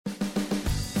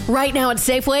Right now at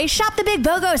Safeway, shop the Big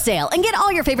BOGO sale and get all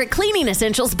your favorite cleaning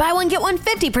essentials buy one, get one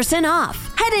 50%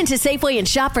 off. Head into Safeway and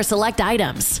shop for select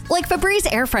items like Febreze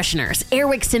air fresheners,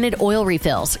 Airwick scented oil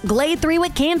refills, Glade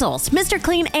 3-wick candles, Mr.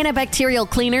 Clean antibacterial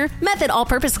cleaner, Method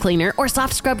all-purpose cleaner, or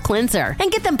soft scrub cleanser,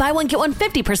 and get them buy one, get one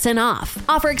 50% off.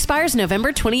 Offer expires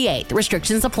November 28th.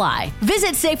 Restrictions apply.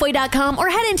 Visit Safeway.com or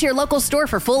head into your local store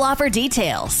for full offer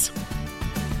details.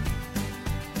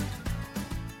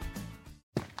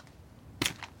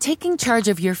 Taking charge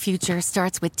of your future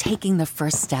starts with taking the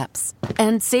first steps.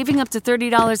 And saving up to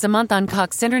 $30 a month on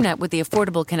Cox Internet with the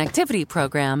Affordable Connectivity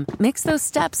Program makes those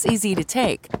steps easy to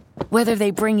take. Whether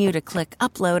they bring you to click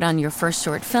upload on your first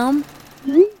short film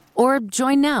or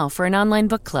join now for an online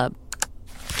book club.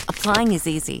 Applying is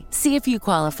easy. See if you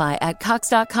qualify at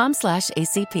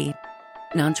cox.com/ACP.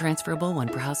 Non-transferable one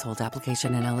per household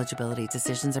application and eligibility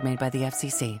decisions are made by the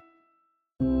FCC.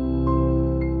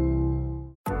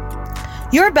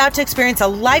 You're about to experience a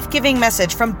life-giving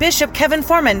message from Bishop Kevin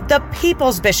Foreman, the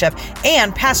People's Bishop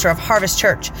and pastor of Harvest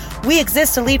Church. We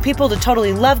exist to lead people to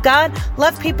totally love God,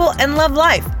 love people, and love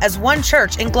life as one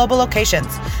church in global locations.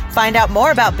 Find out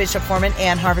more about Bishop Foreman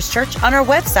and Harvest Church on our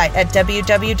website at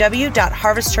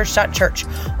www.harvestchurch.church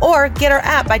or get our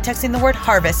app by texting the word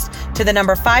HARVEST to the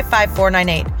number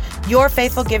 55498. Your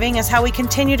faithful giving is how we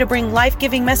continue to bring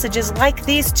life-giving messages like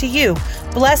these to you.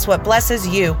 Bless what blesses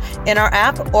you in our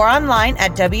app or online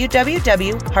at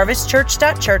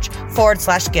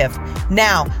www.harvestchurch.church/give.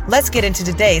 Now, let's get into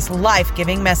today's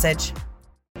life-giving message.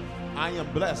 I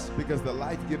am blessed because the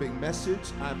life-giving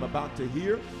message I'm about to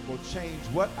hear will change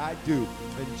what I do.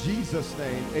 In Jesus'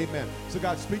 name, amen. So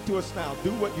God, speak to us now. Do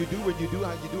what you do when you do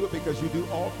how you do it, because you do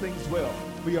all things well.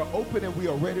 We are open and we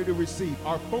are ready to receive.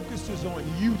 Our focus is on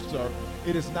you, sir.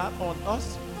 It is not on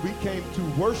us. We came to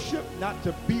worship, not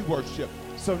to be worshiped.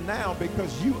 So now,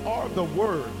 because you are the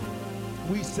word,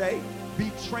 we say,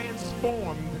 be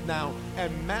transformed now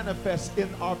and manifest in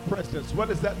our presence. What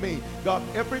does that mean? God,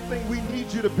 everything we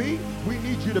need you to be, we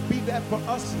need you to be that for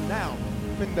us now.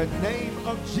 In the name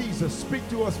of Jesus, speak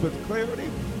to us with clarity,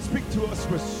 speak to us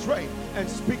with strength, and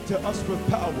speak to us with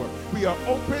power. We are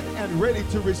open and ready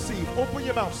to receive. Open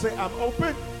your mouth. Say, I'm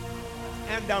open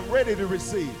and I'm ready to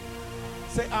receive.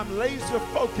 Say, I'm laser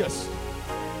focused.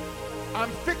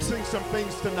 I'm fixing some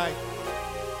things tonight,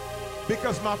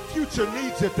 because my future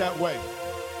needs it that way.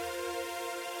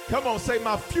 Come on, say,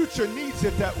 my future needs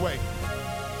it that way.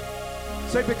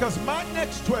 Say, because my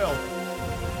next 12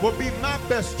 will be my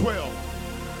best 12.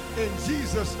 In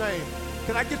Jesus' name.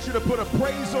 Can I get you to put a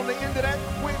praise on the end of that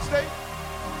Wednesday?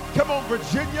 Come on,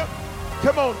 Virginia.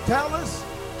 Come on, Dallas.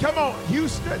 Come on,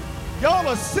 Houston. Y'all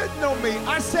are sitting on me.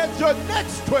 I said your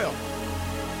next 12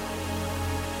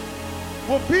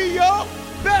 will be your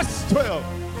best 12.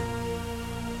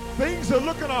 Things are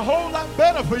looking a whole lot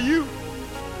better for you.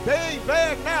 They ain't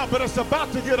bad now, but it's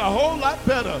about to get a whole lot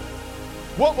better.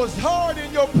 What was hard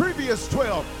in your previous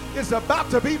 12 is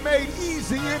about to be made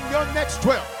easy in your next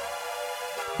 12.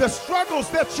 The struggles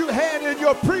that you had in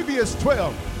your previous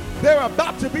 12, they're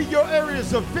about to be your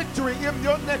areas of victory in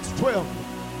your next 12.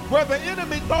 Where the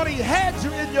enemy thought he had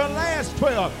you in your last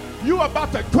 12, you're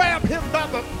about to grab him by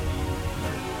the...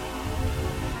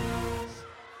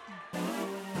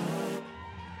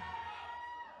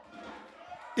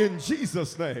 In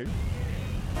Jesus' name.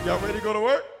 Y'all ready to go to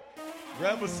work?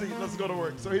 Grab a seat. Let's go to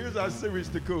work. So here's our series,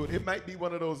 Tikkun. It might be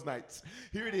one of those nights.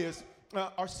 Here it is.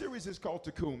 Our series is called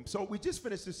Tikkun. So we just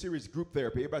finished this series, group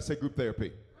therapy. Everybody say group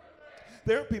therapy.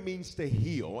 Therapy means to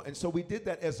heal, and so we did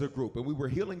that as a group, and we were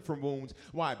healing from wounds.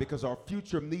 Why? Because our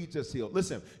future needs us healed.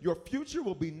 Listen, your future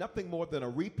will be nothing more than a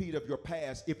repeat of your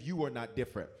past if you are not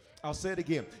different. I'll say it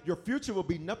again. Your future will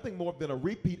be nothing more than a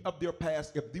repeat of your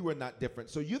past if you are not different.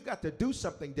 So you've got to do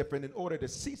something different in order to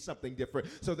see something different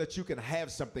so that you can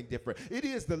have something different. It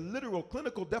is the literal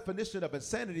clinical definition of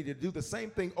insanity to do the same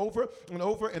thing over and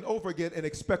over and over again and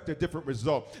expect a different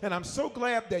result. And I'm so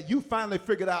glad that you finally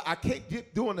figured out I can't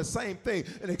keep doing the same thing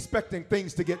and expecting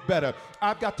things to get better.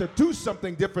 I've got to do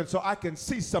something different so I can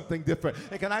see something different.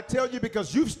 And can I tell you,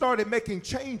 because you've started making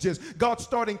changes, God's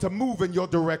starting to move in your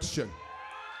direction.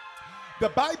 The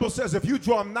Bible says if you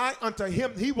draw nigh unto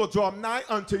him, he will draw nigh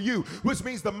unto you, which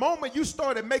means the moment you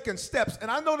started making steps, and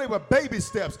I know they were baby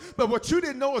steps, but what you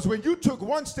didn't know is when you took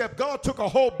one step, God took a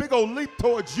whole big old leap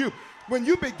towards you. When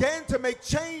you began to make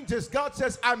changes, God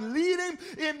says, I'm leading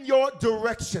in your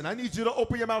direction. I need you to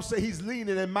open your mouth and say, he's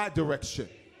leaning in my direction.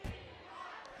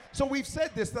 So we've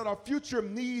said this, that our future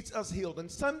needs us healed.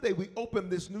 And Sunday we opened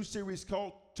this new series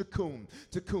called Tikkun.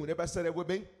 Tikkun. Everybody say that with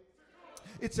me?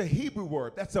 It's a Hebrew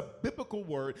word. That's a biblical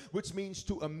word, which means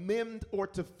to amend or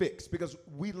to fix. Because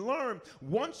we learn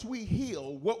once we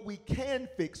heal, what we can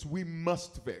fix, we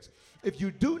must fix. If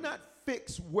you do not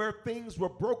fix where things were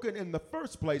broken in the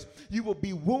first place, you will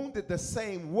be wounded the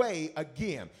same way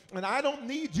again. And I don't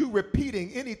need you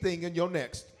repeating anything in your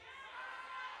next.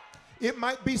 It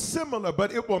might be similar,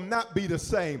 but it will not be the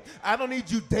same. I don't need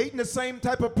you dating the same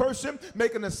type of person,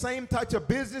 making the same type of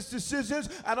business decisions.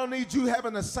 I don't need you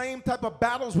having the same type of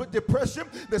battles with depression,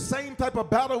 the same type of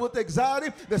battle with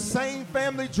anxiety, the same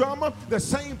family drama, the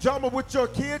same drama with your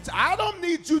kids. I don't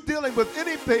need you dealing with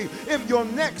anything in your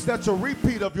next that's a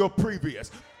repeat of your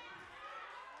previous.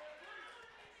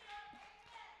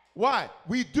 Why?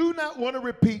 We do not want to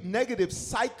repeat negative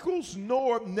cycles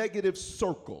nor negative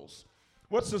circles.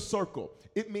 What's a circle?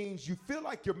 It means you feel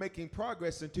like you're making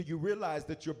progress until you realize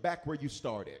that you're back where you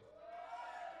started.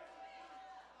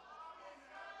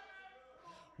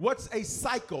 What's a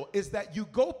cycle is that you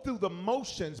go through the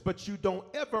motions, but you don't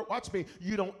ever, watch me,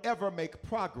 you don't ever make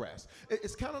progress.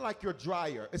 It's kind of like your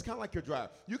dryer. It's kind of like your dryer.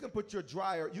 You can put your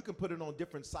dryer, you can put it on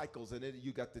different cycles, and then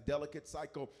you got the delicate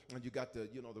cycle, and you got the,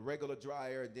 the regular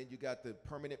dryer, and then you got the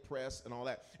permanent press and all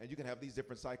that, and you can have these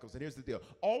different cycles. And here's the deal.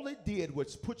 All it did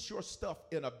was put your stuff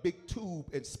in a big tube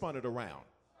and spun it around.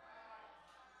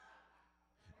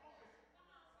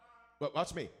 But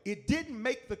watch me. It didn't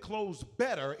make the clothes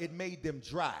better. It made them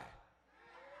dry.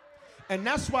 And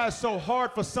that's why it's so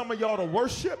hard for some of y'all to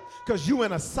worship, because you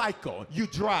in a cycle. You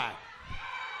dry.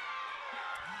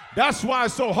 That's why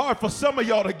it's so hard for some of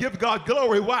y'all to give God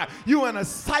glory. Why? You in a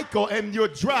cycle and you're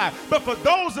dry. But for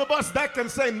those of us that can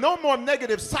say no more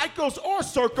negative cycles or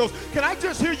circles, can I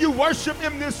just hear you worship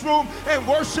in this room and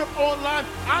worship online?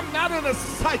 I'm not in a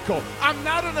cycle. I'm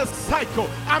not in a cycle.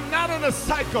 I'm not in a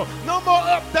cycle. No more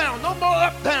up, down. No more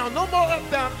up, down. No more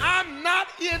up, down. I'm not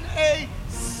in a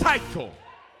cycle.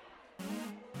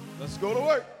 Let's go to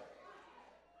work.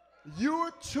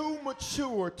 You're too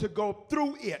mature to go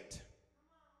through it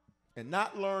and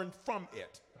not learn from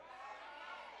it.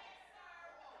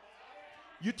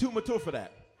 You're too mature for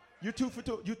that. You're too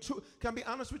mature. Can I be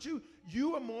honest with you?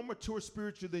 You are more mature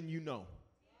spiritually than you know.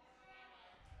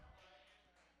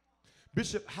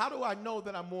 Bishop, how do I know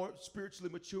that I'm more spiritually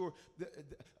mature?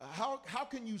 How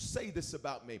can you say this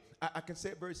about me? I can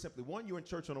say it very simply. One, you're in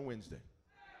church on a Wednesday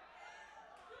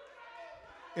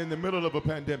in the middle of a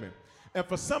pandemic. And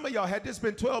for some of y'all, had this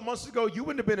been 12 months ago, you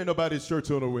wouldn't have been in nobody's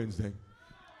church on a Wednesday.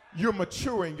 You're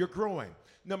maturing, you're growing.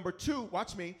 Number two,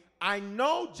 watch me. I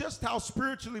know just how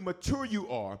spiritually mature you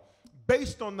are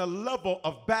based on the level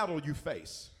of battle you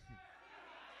face.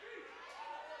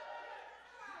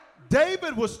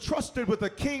 David was trusted with a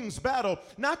king's battle,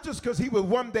 not just because he would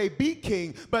one day be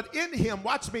king, but in him,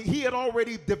 watch me, he had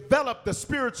already developed the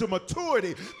spiritual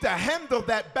maturity to handle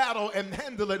that battle and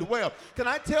handle it well. Can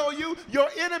I tell you, your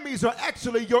enemies are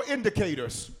actually your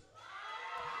indicators.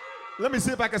 Let me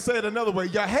see if I can say it another way.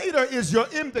 Your hater is your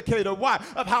indicator. Why?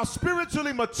 Of how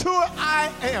spiritually mature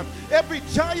I am. Every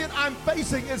giant I'm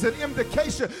facing is an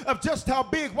indication of just how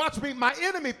big, watch me, my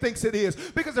enemy thinks it is.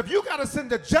 Because if you got to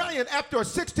send a giant after a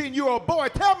 16-year-old boy,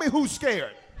 tell me who's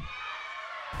scared.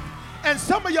 And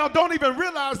some of y'all don't even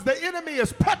realize the enemy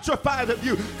is petrified of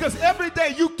you, because every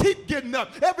day you keep getting up.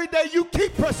 Every day you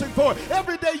keep pressing forward.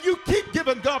 Every day you keep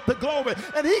giving God the glory.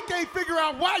 And he can't figure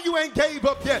out why you ain't gave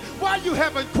up yet, why you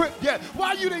haven't quit yet,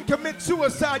 why you didn't commit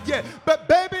suicide yet. But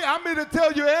baby, I'm here to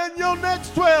tell you, and your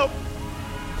next 12.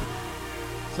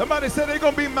 Somebody said they're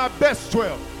going to be my best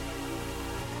 12.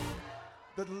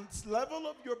 The level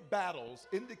of your battles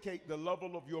indicate the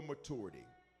level of your maturity.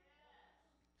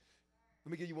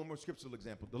 Let me give you one more scriptural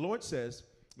example. The Lord says,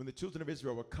 when the children of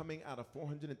Israel were coming out of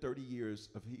 430 years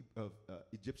of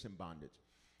Egyptian bondage,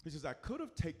 he says, I could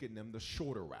have taken them the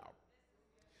shorter route.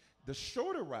 The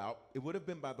shorter route, it would have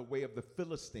been by the way of the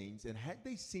Philistines, and had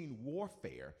they seen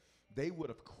warfare, they would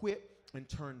have quit and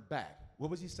turned back. What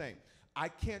was he saying? I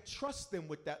can't trust them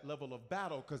with that level of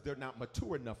battle because they're not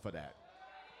mature enough for that.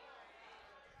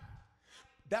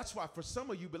 That's why for some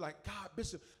of you be like, God,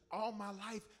 Bishop, all my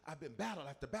life I've been battle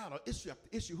after battle, issue after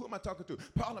issue. Who am I talking to?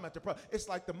 Problem after problem. It's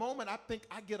like the moment I think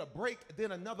I get a break,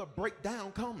 then another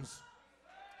breakdown comes.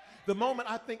 The moment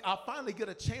I think I'll finally get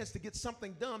a chance to get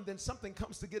something done, then something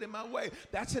comes to get in my way.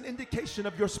 That's an indication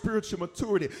of your spiritual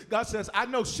maturity. God says, I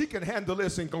know she can handle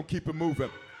this and gonna keep it moving.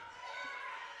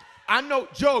 I know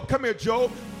Job, come here,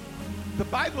 Job. The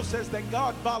Bible says that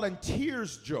God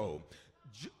volunteers Job.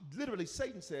 Literally,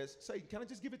 Satan says, Satan, can I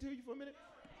just give it to you for a minute?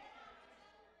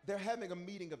 they're having a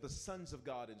meeting of the sons of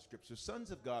God in Scripture.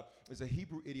 Sons of God is a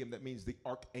Hebrew idiom that means the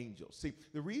archangel. See,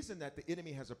 the reason that the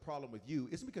enemy has a problem with you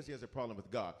isn't because he has a problem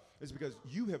with God. It's because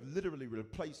you have literally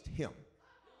replaced him.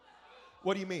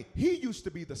 What do you mean? He used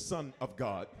to be the son of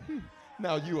God.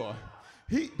 Now you are.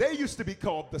 They used to be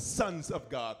called the sons of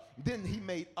God. Then he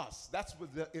made us. That's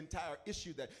what the entire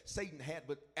issue that Satan had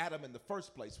with Adam in the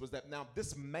first place, was that now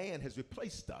this man has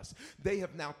replaced us. They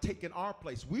have now taken our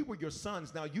place. We were your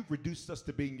sons. Now you've reduced us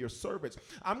to being your servants.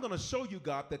 I'm going to show you,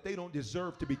 God, that they don't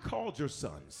deserve to be called your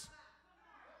sons.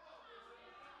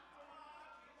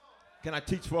 Can I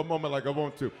teach for a moment like I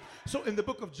want to? So in the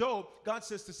book of Job, God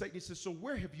says to Satan, he says, so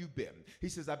where have you been? He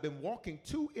says, I've been walking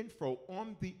to and fro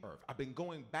on the earth. I've been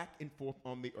going back and forth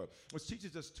on the earth. Which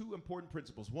teaches us two important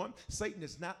principles. One, Satan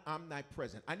is not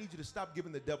omnipresent. I need you to stop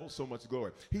giving the devil so much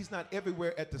glory. He's not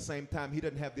everywhere at the same time. He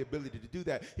doesn't have the ability to do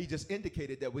that. He just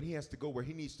indicated that when he has to go where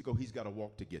he needs to go, he's got to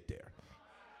walk to get there.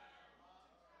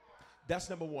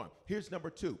 That's number one. Here's number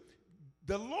two.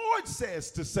 The Lord says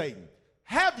to Satan,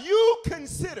 have you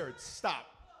considered, stop.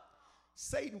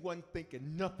 Satan wasn't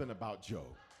thinking nothing about Job.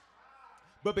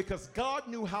 But because God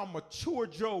knew how mature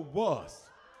Job was,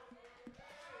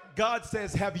 God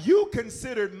says, have you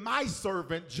considered my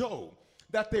servant Job?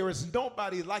 That there is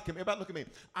nobody like him. Everybody look at me.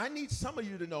 I need some of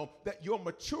you to know that your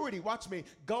maturity, watch me,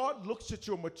 God looks at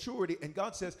your maturity and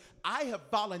God says, I have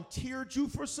volunteered you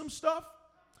for some stuff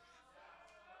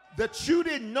that you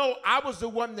didn't know I was the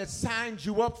one that signed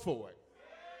you up for it.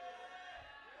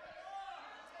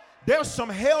 There's some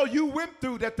hell you went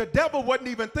through that the devil wasn't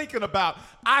even thinking about.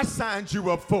 I signed you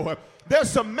up for it.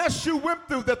 There's some mess you went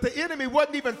through that the enemy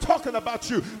wasn't even talking about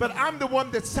you, but I'm the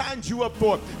one that signed you up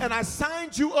for it. And I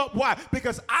signed you up. Why?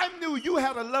 Because I knew you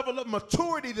had a level of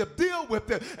maturity to deal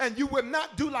with it, and you would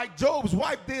not do like Job's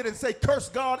wife did and say, curse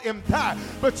God and die.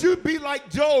 But you'd be like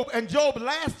Job, and Job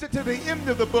lasted to the end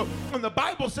of the book. And the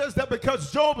Bible says that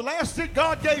because Job lasted,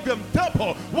 God gave him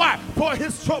double. Why? For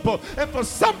his trouble. And for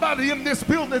somebody in this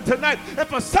building tonight, and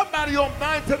for somebody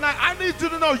online tonight, I need you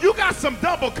to know you got some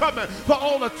double coming for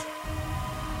all the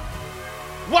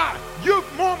Why? You're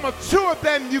more mature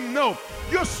than you know.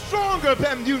 You're stronger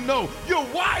than you know. You're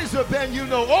wiser than you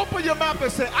know. Open your mouth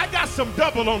and say, I got some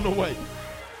double on the way.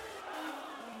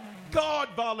 God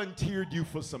volunteered you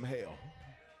for some hell.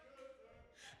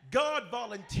 God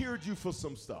volunteered you for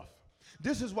some stuff.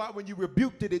 This is why when you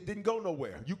rebuked it, it didn't go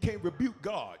nowhere. You can't rebuke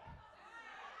God.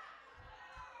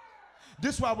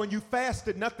 This is why when you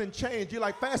fasted, nothing changed. You're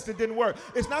like, fasting didn't work.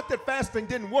 It's not that fasting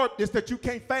didn't work. It's that you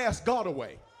can't fast God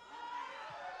away.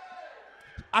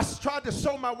 I tried to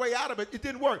sow my way out of it. It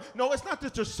didn't work. No, it's not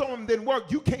that your sowing didn't work.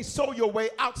 You can't sow your way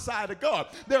outside of God.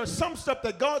 There is some stuff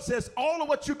that God says, all of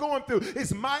what you're going through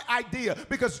is my idea.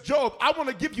 Because, Job, I want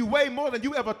to give you way more than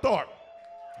you ever thought.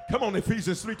 Come on,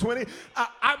 Ephesians 3:20.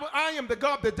 I am the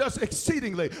God that does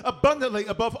exceedingly, abundantly,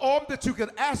 above all that you can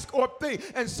ask or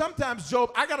think. And sometimes,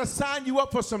 Job, I got to sign you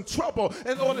up for some trouble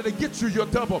in order to get you your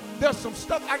double. There's some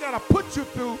stuff I got to put you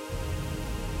through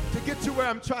to get you where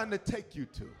I'm trying to take you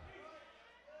to.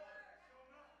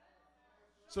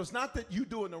 So it's not that you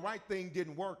doing the right thing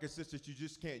didn't work. It's just that you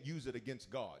just can't use it against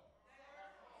God.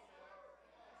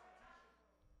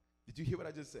 Did you hear what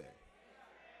I just said?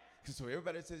 So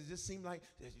everybody says, it just seemed like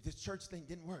this church thing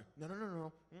didn't work.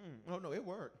 No, it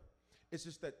worked. It's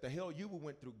just that the hell you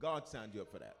went through, God signed you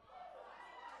up for that.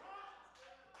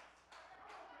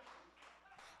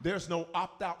 There's no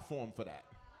opt-out form for that.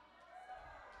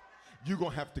 You're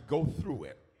going to have to go through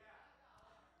it.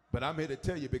 But I'm here to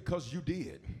tell you, because you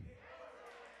did,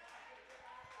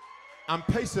 I'm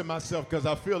pacing myself because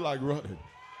I feel like running.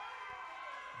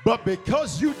 But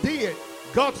because you did,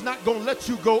 God's not going to let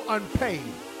you go unpaid.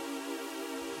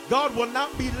 God will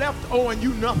not be left owing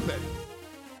you nothing.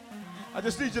 I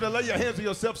just need you to lay your hands on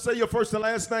yourself. Say your first and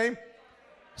last name.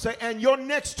 Say, and your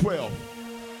next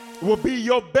 12 will be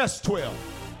your best 12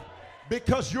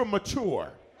 because you're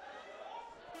mature.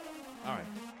 All right.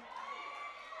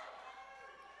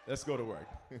 Let's go to work.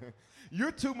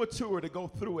 You're too mature to go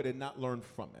through it and not learn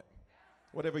from it.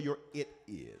 Whatever your it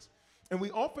is. And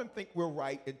we often think we're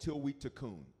right until we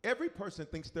tikkun. Every person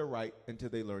thinks they're right until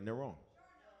they learn they're wrong.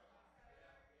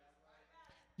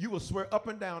 You will swear up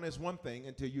and down it's one thing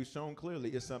until you're shown clearly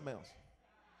it's something else.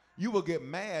 You will get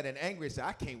mad and angry and say,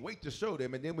 I can't wait to show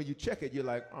them. And then when you check it, you're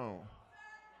like, oh.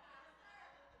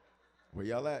 Where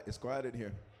y'all at? It's quiet in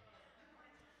here.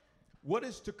 What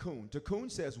is tikkun?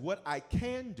 Tikkun says, what I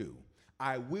can do,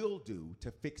 I will do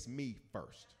to fix me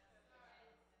first.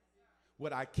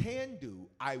 What I can do,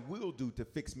 I will do to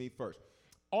fix me first.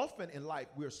 Often in life,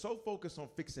 we're so focused on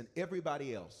fixing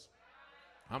everybody else.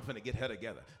 I'm finna get her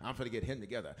together. I'm finna get him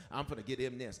together. I'm finna get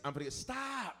him this. I'm finna get,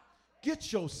 stop.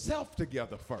 Get yourself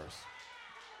together first.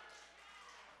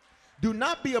 Do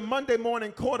not be a Monday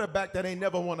morning quarterback that ain't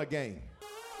never won a game.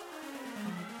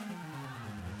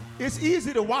 It's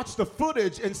easy to watch the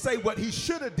footage and say what he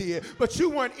should have did, but you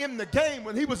weren't in the game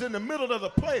when he was in the middle of the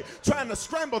play trying to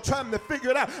scramble, trying to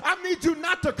figure it out. I need you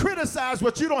not to criticize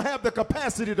what you don't have the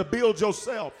capacity to build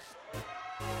yourself.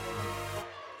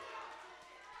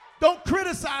 Don't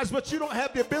criticize what you don't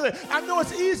have the ability. I know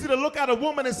it's easy to look at a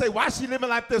woman and say, why is she living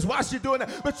like this? Why is she doing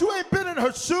that? But you ain't been in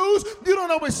her shoes. You don't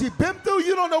know what she's been through.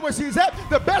 You don't know where she's at.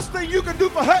 The best thing you can do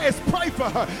for her is pray for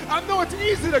her. I know it's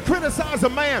easy to criticize a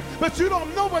man, but you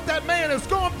don't know what that man is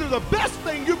going through. The best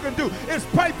thing you can do is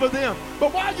pray for them.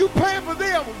 But while you praying for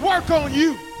them, work on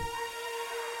you.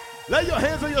 Lay your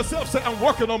hands on yourself. Say, I'm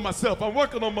working on myself. I'm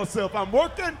working on myself. I'm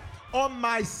working on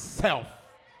myself.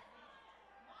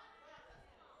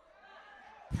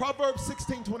 Proverbs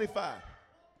 16:25.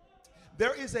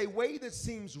 There is a way that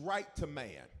seems right to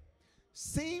man.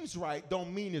 Seems right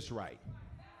don't mean it's right.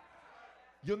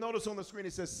 You'll notice on the screen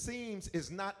it says seems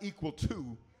is not equal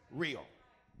to real.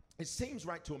 It seems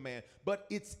right to a man, but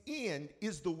its end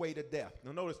is the way to death.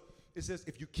 Now notice it says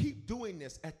if you keep doing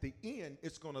this, at the end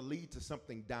it's going to lead to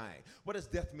something dying. What does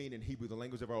death mean in Hebrew, the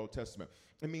language of our Old Testament?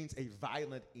 It means a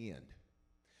violent end.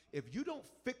 If you don't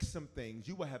fix some things,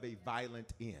 you will have a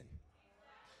violent end.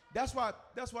 That's why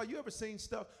you ever seen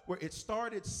stuff where it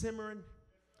started simmering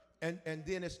and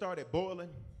then it started boiling?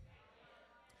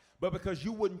 But because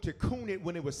you wouldn't tikkun it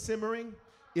when it was simmering,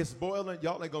 it's boiling.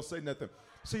 Y'all ain't gonna say nothing.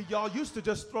 See, y'all used to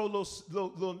just throw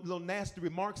little nasty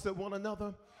remarks at one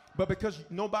another, but because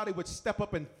nobody would step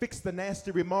up and fix the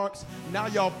nasty remarks, now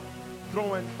y'all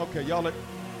throwing, okay, y'all ain't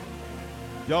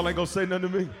gonna say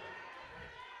nothing to me.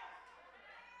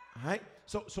 All right?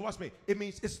 So watch me. It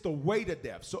means it's the way to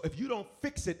death. So if you don't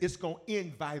fix it, it's going to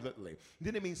end violently.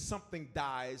 Then it means something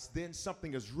dies, then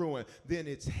something is ruined, then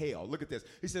it's hell. Look at this.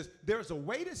 He says, there's a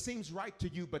way that seems right to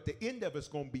you, but the end of it's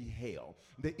going to be hell.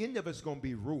 The end of it's going to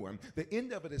be ruined. The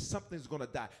end of it is something's going to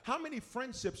die. How many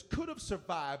friendships could have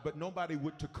survived, but nobody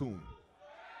would tikkun?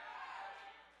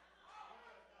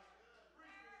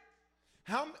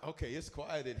 Okay, it's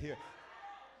quiet in here.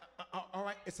 All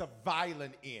right, it's a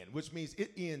violent end, which means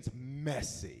it ends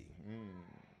messy.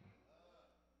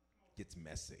 Gets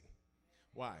messy.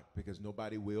 Why? Because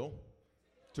nobody will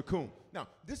tikkun. Now,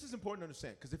 this is important to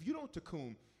understand, because if you don't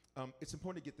tikkun, it's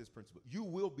important to get this principle. You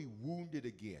will be wounded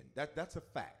again. That's a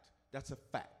fact. That's a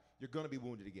fact. You're going to be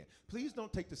wounded again. Please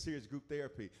don't take the series group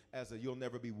therapy as a you'll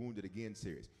never be wounded again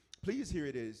series. Please hear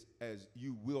it as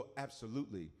you will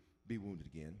absolutely be wounded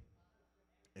again,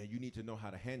 and you need to know how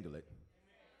to handle it.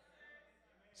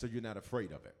 So you're not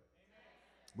afraid of it.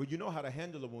 When you know how to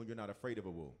handle a wound, you're not afraid of a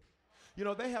wound. You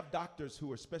know, they have doctors who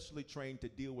are specially trained to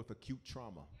deal with acute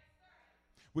trauma,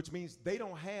 which means they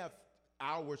don't have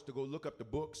hours to go look up the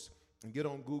books and get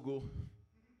on Google.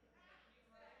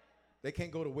 They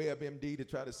can't go to WebMD to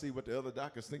try to see what the other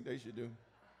doctors think they should do.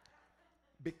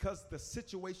 Because the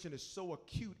situation is so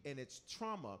acute and it's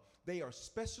trauma, they are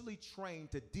specially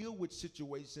trained to deal with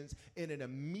situations in an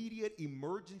immediate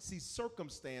emergency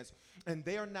circumstance, and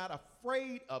they're not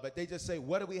afraid of it. They just say,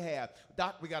 what do we have?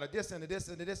 Doc, we got a this and a this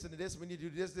and a this and a this. We need to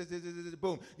do this,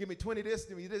 boom. Give me 20 this,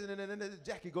 give me this, and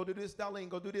Jackie, go do this. Darlene,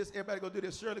 go do this. Everybody go do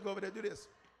this. Shirley, go over there, do this.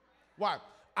 Why?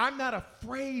 I'm not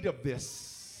afraid of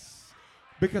this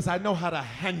because I know how to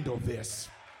handle this.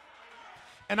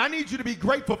 And I need you to be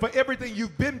grateful for everything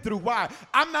you've been through. Why?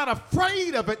 I'm not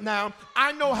afraid of it now.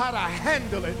 I know how to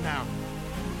handle it now.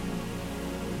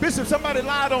 Bishop, somebody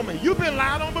lied on me. You've been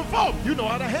lied on before. You know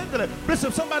how to handle it.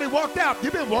 Bishop, somebody walked out.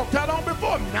 You've been walked out on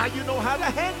before. Now you know how to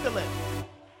handle it.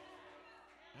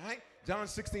 All right? John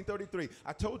 16:33.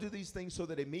 I told you these things so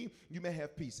that in me you may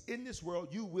have peace. In this world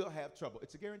you will have trouble.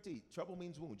 It's a guarantee. Trouble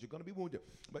means wounds. You're going to be wounded.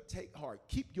 But take heart.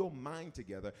 Keep your mind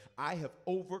together. I have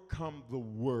overcome the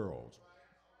world.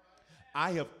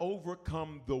 I have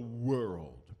overcome the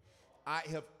world. I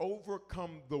have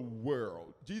overcome the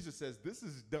world. Jesus says this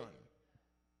is done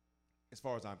as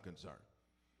far as I'm concerned.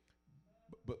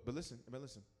 But listen.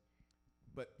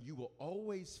 But you will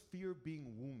always fear being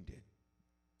wounded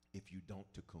if you don't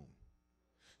tikkun.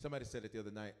 Somebody said it the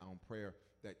other night on prayer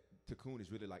that tikkun is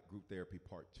really like group therapy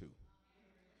part 2.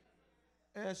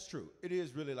 And that's true. It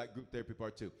is really like group therapy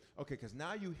part 2. Okay, because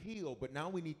now you heal, but now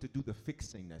we need to do the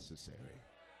fixing necessary.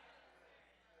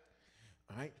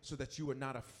 All right, so that you are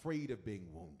not afraid of being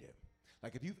wounded.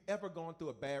 Like if you've ever gone through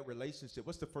a bad relationship,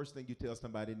 what's the first thing you tell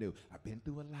somebody new? I've been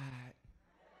through a lot.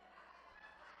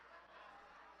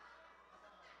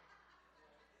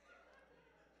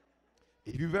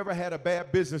 If you've ever had a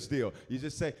bad business deal, you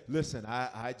just say, listen,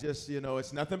 I just,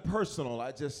 it's nothing personal.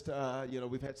 I just,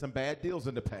 we've had some bad deals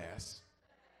in the past.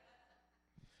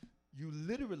 You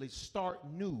literally start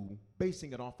new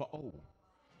basing it off of old.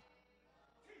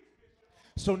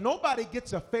 So nobody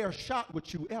gets a fair shot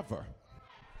with you ever.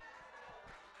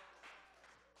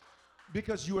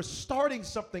 Because you are starting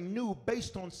something new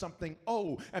based on something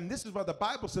old. And this is why the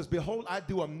Bible says, behold, I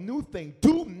do a new thing.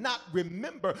 Do not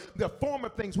remember the former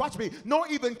things. Watch me. Nor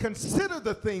even consider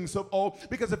the things of old.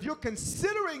 Because if you're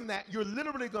considering that, you're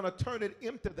literally going to turn it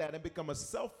into that and become a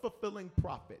self-fulfilling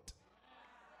prophet.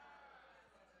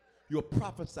 You'll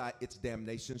prophesy its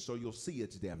damnation, so you'll see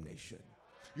its damnation.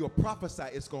 You'll prophesy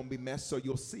it's going to be messy, so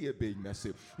you'll see it being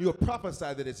messy. You'll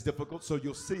prophesy that it's difficult, so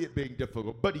you'll see it being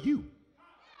difficult. But you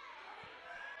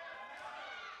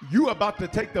about to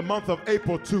take the month of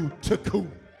April to Tikkun.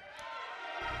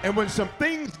 And when some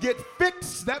things get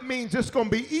fixed, that means it's going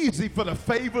to be easy for the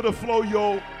favor to flow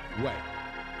your way.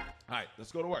 All right,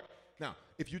 let's go to work. Now,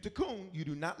 if you Tikkun, you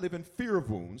do not live in fear of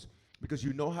wounds because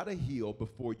you know how to heal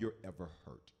before you're ever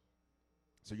hurt.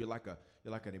 So you're like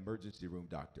an emergency room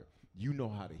doctor. You know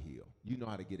how to heal. You know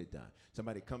how to get it done.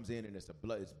 Somebody comes in and it's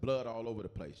blood all over the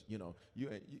place.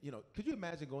 Could you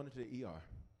imagine going into the ER?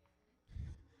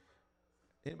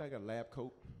 Anybody got a lab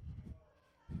coat?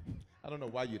 I don't know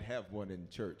why you'd have one in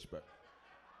church, but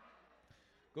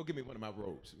go give me one of my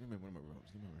robes. Give me one of my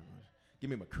robes. Give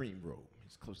me my cream robe.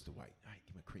 It's close to white. All right,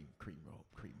 give me a cream robe.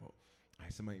 All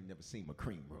right, somebody never seen my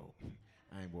cream robe.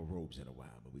 I ain't wore robes in a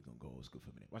while, but we're going to go old school for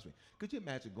a minute. Watch me. Could you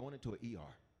imagine going into an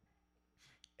ER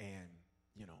and,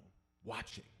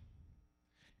 watching,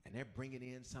 and they're bringing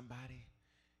in somebody,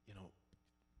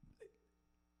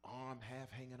 arm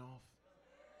half hanging off,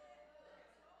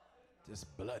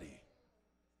 just bloody,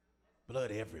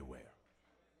 blood everywhere.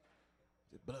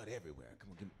 Just blood everywhere.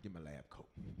 Come on, give my lab coat.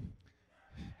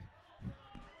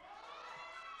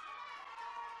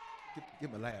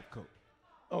 Give my lab coat.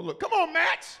 Oh, look, come on,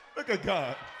 Match. Look at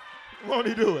God. Won't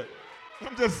he do it?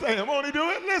 I'm just saying, won't he do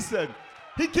it? Listen,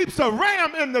 he keeps a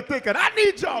ram in the thicket. I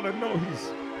need y'all to know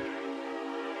he's...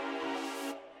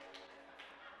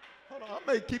 Hold on, I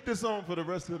may keep this on for the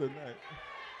rest of the night.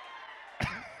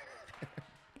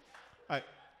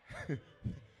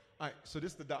 All right, so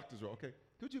this is the doctor's role, okay?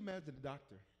 Could you imagine the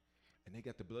doctor? And they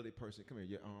got the bloody person. Come here,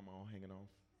 your arm all hanging off.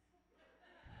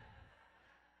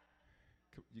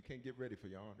 You can't get ready for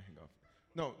your arm to hang off.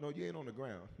 No, you ain't on the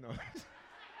ground. No.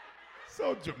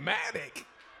 So dramatic.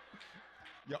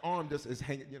 Your arm just is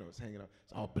hanging, it's hanging up.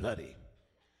 It's all bloody.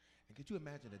 And could you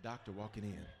imagine the doctor walking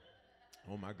in?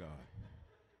 Oh, my God.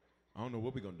 I don't know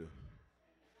what we're going to do.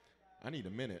 I need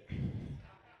a minute.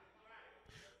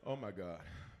 Oh, my God.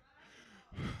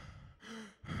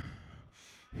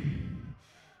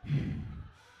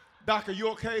 Doc, are you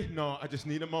okay? No, I just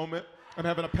need a moment. I'm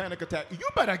having a panic attack. You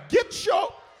better get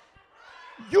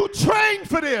you trained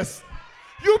for this.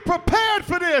 You prepared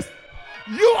for this.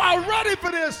 You are ready for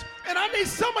this. And I need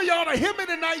some of y'all to hear me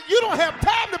tonight. You don't have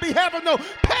time to be having no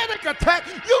panic attack.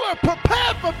 You are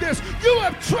prepared for this. You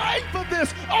have trained for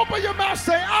this. Open your mouth,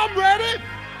 say, I'm ready.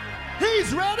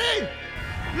 He's ready.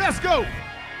 Let's go.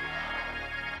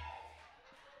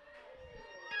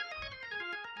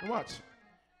 Watch.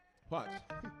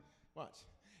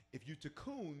 If you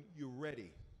Tikkun, you're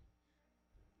ready.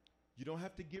 You don't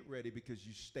have to get ready because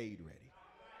you stayed ready.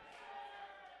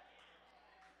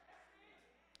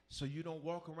 So you don't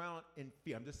walk around in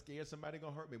fear. I'm just scared somebody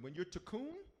gonna hurt me. When you're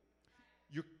Tikkun,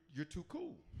 you're too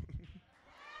cool.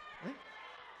 Right?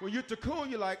 When you're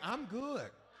Tikkun, you're like, I'm good.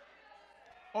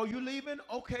 Oh, you leaving?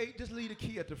 Okay, just leave the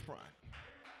key at the front.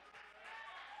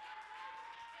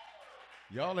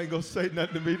 Y'all ain't gonna say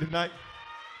nothing to me tonight.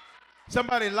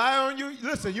 Somebody lie on you.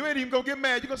 Listen, you ain't even gonna get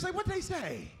mad. You're gonna say, what they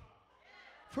say?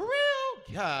 For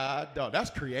real? God, dog, that's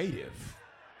creative.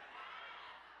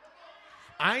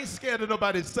 I ain't scared of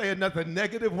nobody saying nothing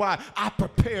negative. Why? I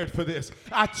prepared for this.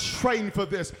 I trained for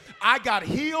this. I got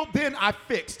healed, then I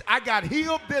fixed. I got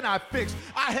healed, then I fixed.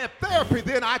 I had therapy,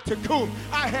 then I Tikkun.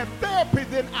 I had therapy,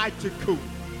 then I Tikkun.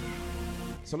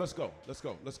 So let's go.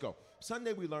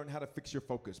 Sunday we learned how to fix your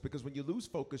focus, because when you lose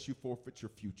focus, you forfeit your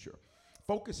future.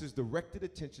 Focus is directed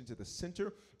attention to the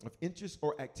center of interest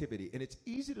or activity. And it's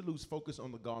easy to lose focus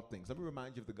on the God things. Let me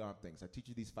remind you of the God things. I teach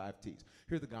you these 5 T's.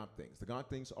 Here are the God things. The God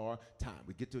things are time.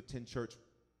 We get to attend church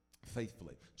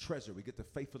faithfully. Treasure. We get to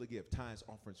faithfully give. Tithes,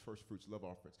 offerings, first fruits, love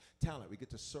offerings. Talent. We get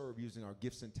to serve using our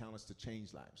gifts and talents to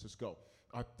change lives. Let's go.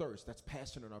 Our thirst. That's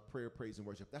passion in our prayer, praise, and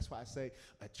worship. That's why I say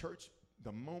at church,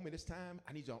 the moment it's time,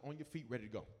 I need y'all on your feet, ready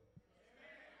to go.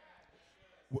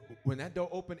 When that door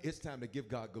open, it's time to give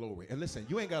God glory. And listen,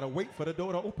 you ain't got to wait for the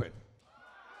door to open.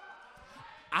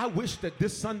 I wish that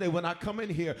this Sunday when I come in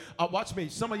here, watch me,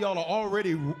 some of y'all are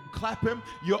already clapping,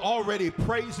 you're already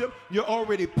praising, you're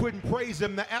already putting praise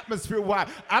in the atmosphere. Why?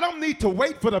 I don't need to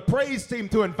wait for the praise team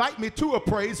to invite me to a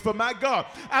praise for my God.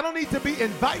 I don't need to be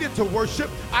invited to worship.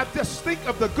 I just think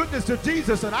of the goodness of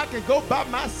Jesus and I can go by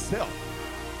myself.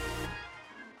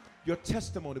 Your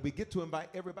testimony, we get to invite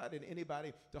everybody and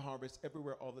anybody to Harvest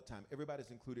everywhere all the time. Everybody's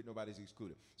included, nobody's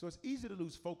excluded. So it's easy to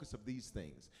lose focus of these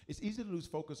things. It's easy to lose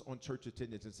focus on church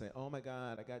attendance and say, oh my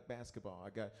God, I got basketball,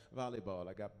 I got volleyball,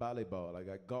 I got volleyball, I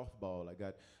got golf ball, I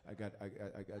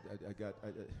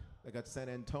got San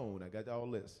Antonio, I got all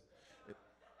this.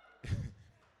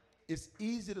 It's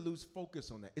easy to lose focus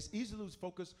on that. It's easy to lose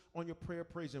focus on your prayer,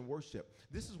 praise, and worship.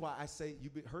 This is why I say,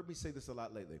 you've heard me say this a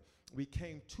lot lately. We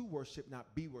came to worship,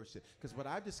 not be worship. Because what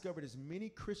I've discovered is many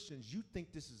Christians, you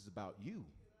think this is about you.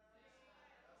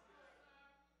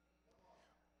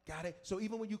 Got it? So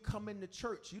even when you come into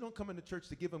church, you don't come into church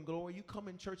to give him glory. You come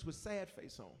in church with sad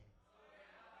face on.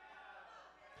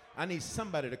 I need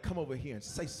somebody to come over here and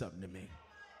say something to me.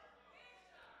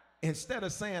 Instead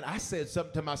of saying, I said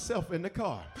something to myself in the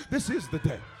car. This is the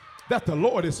day that the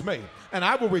Lord has made, and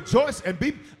I will rejoice and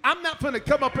be. I'm not going to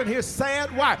come up in here sad.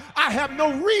 Why? I have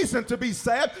no reason to be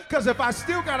sad, because if I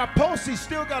still got a pulse, he's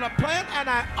still got a plan, and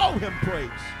I owe him praise.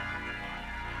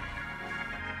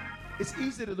 It's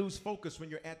easy to lose focus when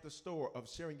you're at the store of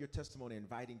sharing your testimony,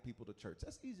 inviting people to church.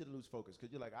 That's easy to lose focus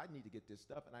because you're like, I need to get this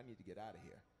stuff, and I need to get out of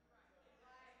here.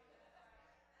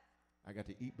 I got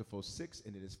to eat before 6,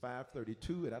 and it is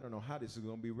 5:32, and I don't know how this is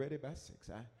going to be ready by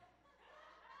 6.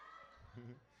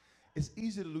 It's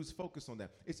easy to lose focus on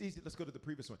that. It's easy. Let's go to the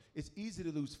previous one. It's easy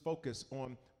to lose focus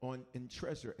on in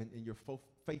treasure and in your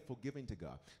faithful giving to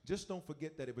God. Just don't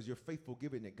forget that it was your faithful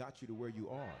giving that got you to where you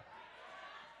are.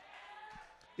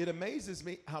 It amazes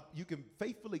me how you can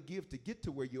faithfully give to get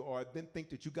to where you are, then think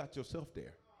that you got yourself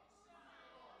there.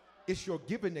 It's your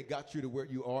giving that got you to where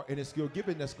you are, and it's your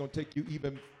giving that's going to take you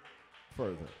even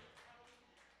further.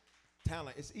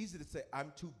 Talent. It's easy to say,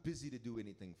 I'm too busy to do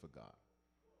anything for God.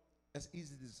 That's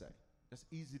easy to say. That's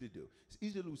easy to do. It's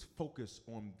easy to lose focus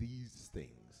on these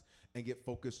things and get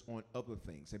focused on other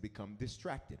things and become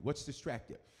distracted. What's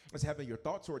distracted? It's having your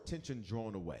thoughts or attention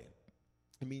drawn away.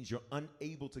 It means you're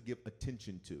unable to give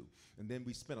attention to. And then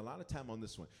we spend a lot of time on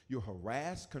this one. You're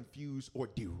harassed, confused, or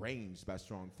deranged by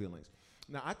strong feelings.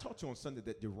 Now, I taught you on Sunday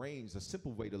that deranged, a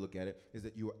simple way to look at it, is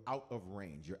that you're out of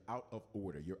range, you're out of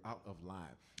order, you're out of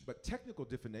line. But technical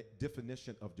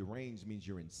definition of deranged means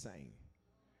you're insane.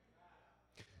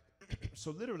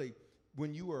 So literally,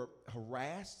 when you are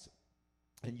harassed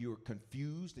and you're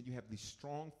confused and you have these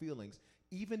strong feelings,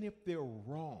 even if they're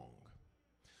wrong,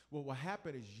 what will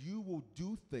happen is you will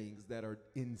do things that are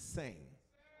insane.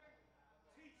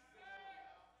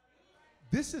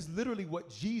 This is literally what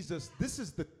Jesus, this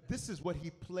is what he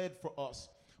pled for us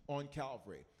on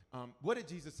Calvary. What did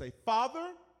Jesus say? Father,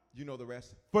 you know the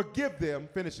rest, forgive them,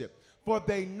 finish it, for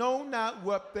they know not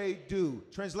what they do.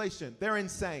 Translation, they're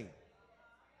insane.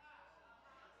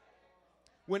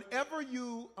 Whenever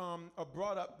you are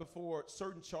brought up before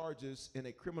certain charges in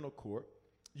a criminal court,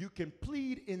 you can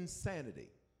plead insanity,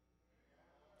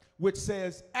 which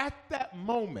says, at that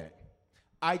moment,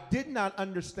 I did not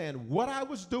understand what I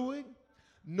was doing,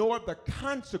 nor the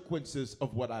consequences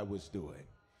of what I was doing.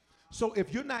 So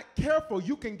if you're not careful,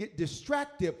 you can get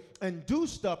distracted and do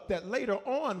stuff that later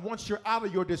on, once you're out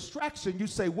of your distraction, you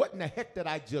say, what in the heck did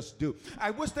I just do?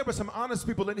 I wish there were some honest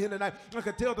people in here tonight who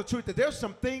could tell the truth that there's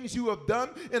some things you have done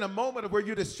in a moment of where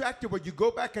you're distracted, where you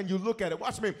go back and you look at it.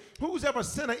 Watch me. Who's ever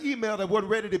sent an email that wasn't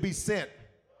ready to be sent?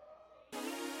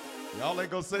 Y'all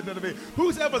ain't gonna say nothing to me.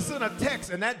 Who's ever sent a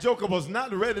text and that joker was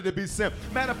not ready to be sent?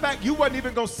 Matter of fact, you wasn't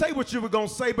even gonna say what you were gonna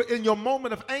say, but in your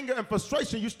moment of anger and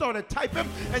frustration, you started typing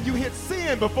and you hit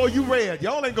send before you read.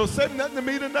 Y'all ain't gonna say nothing to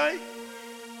me tonight?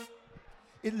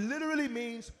 It literally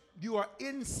means you are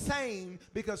insane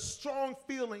because strong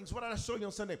feelings, what did I show you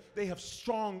on Sunday? They have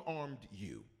strong-armed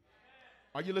you.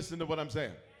 Are you listening to what I'm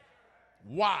saying?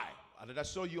 Why? How did I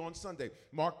show you on Sunday?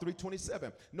 Mark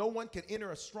 3:27. No one can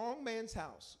enter a strong man's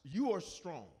house. You are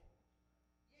strong.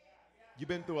 You've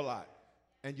been through a lot,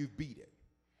 and you've beat it.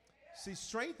 See,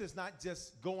 strength is not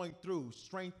just going through.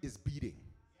 Strength is beating.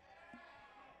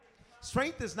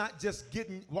 Strength is not just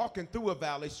walking through a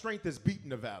valley. Strength is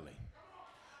beating a valley.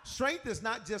 Strength is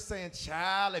not just saying,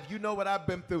 child, if you know what I've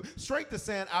been through. Strength is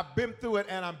saying, I've been through it,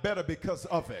 and I'm better because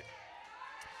of it.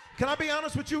 Can I be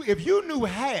honest with you? If you knew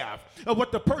half of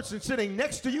what the person sitting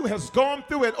next to you has gone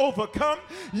through and overcome,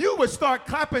 you would start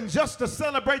clapping just to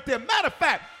celebrate them. Matter of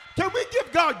fact, can we give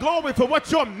Give God glory for what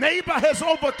your neighbor has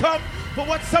overcome, for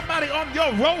what somebody on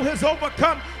your row has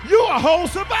overcome. You a whole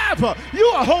survivor. You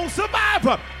a whole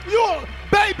survivor. You a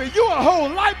baby. You a whole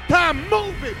Lifetime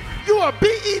movie. You a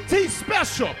BET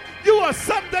special. You a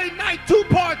Sunday night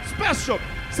 2-part special.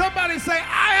 Somebody say,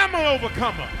 I am an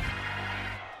overcomer.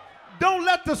 Don't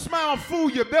let the smile fool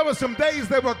you. There were some days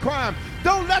they were crying.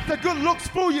 Don't let the good looks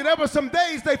fool you. There were some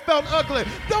days they felt ugly.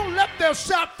 Don't let their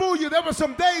shout fool you. There were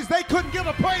some days they couldn't get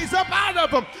a praise up out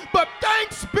of them. But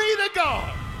thanks be to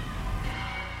God.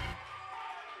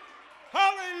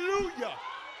 Hallelujah.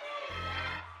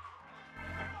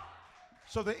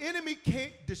 So the enemy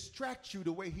can't distract you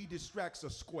the way he distracts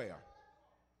a square.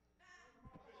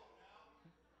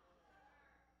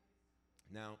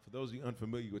 Now, for those of you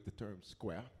unfamiliar with the term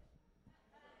square,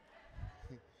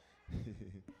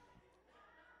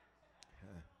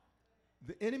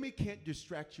 the enemy can't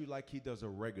distract you like he does a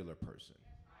regular person.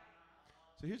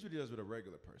 So here's what he does with a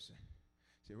regular person.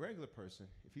 See, a regular person,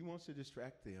 if he wants to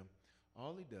distract them,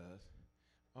 all he does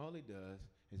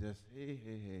is just,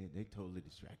 hey, they totally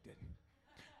distracted.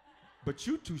 But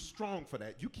you too strong for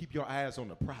that. You keep your eyes on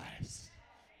the prize.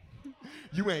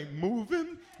 You ain't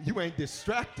moving. You ain't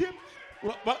distracted.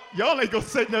 Well, y'all ain't gonna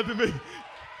say nothing to me.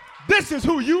 This is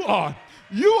who you are.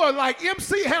 You are like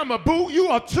MC Hammer, boo. You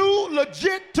are too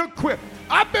legit to quit.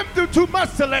 I've been through too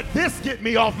much to let this get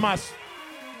me off my...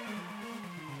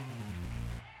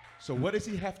 So what does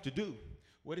he have to do?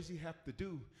 What does he have to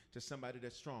do to somebody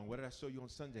that's strong? What did I show you on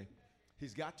Sunday?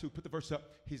 He's got to, put the verse up,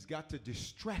 he's got to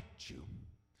distract you.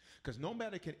 Because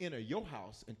nobody can enter your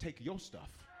house and take your stuff.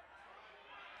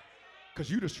 Because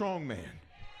you the strong man.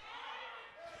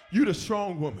 You the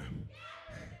strong woman.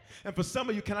 And for some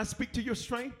of you, can I speak to your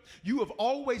strength? You have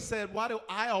always said, why do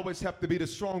I always have to be the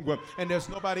strong one? And there's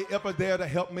nobody ever there to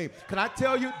help me. Can I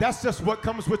tell you, that's just what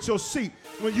comes with your seat.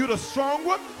 When you're the strong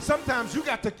one, sometimes you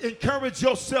got to encourage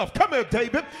yourself. Come here,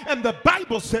 David. And the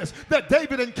Bible says that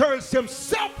David encouraged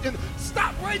himself. And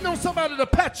stop waiting on somebody to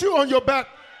pat you on your back.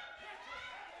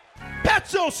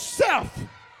 Pat yourself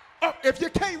up. If you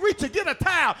can't reach it, get a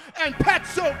towel and pat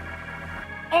yourself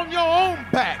on your own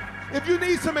back. If you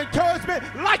need some encouragement,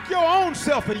 like your own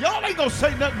self, and y'all ain't gonna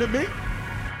say nothing to me.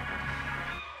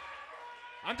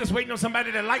 I'm just waiting on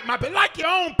somebody to like my picture. Like your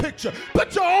own picture.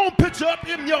 Put your own picture up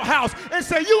in your house and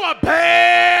say, you a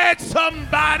bad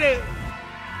somebody.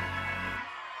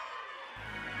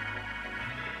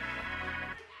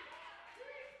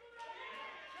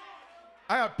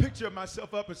 I have a picture of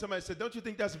myself up and somebody said, don't you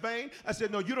think that's vain? I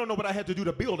said, no, you don't know what I had to do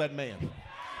to build that man.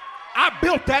 I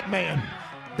built that man.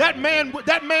 That man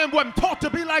wasn't taught to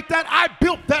be like that. I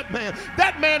built that man.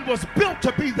 That man was built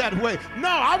to be that way. No,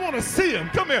 I want to see him.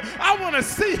 Come here. I want to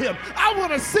see him. I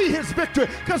want to see his victory.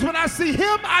 Because when I see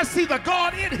him, I see the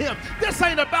God in him. This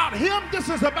ain't about him. This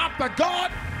is about the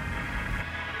God.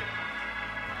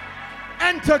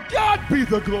 And to God be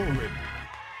the glory.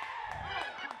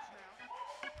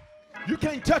 You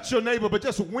can't touch your neighbor, but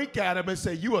just wink at him and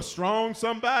say, you a strong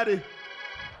somebody.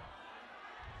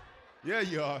 Yeah,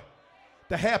 you are.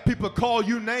 To have people call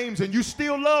you names and you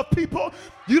still love people.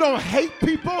 You don't hate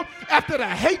people after the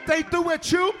hate they threw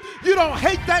at you. You don't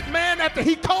hate that man after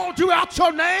he called you out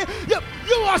your name.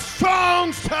 You are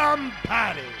strong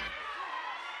somebody.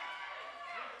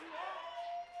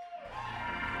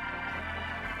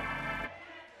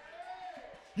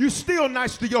 You still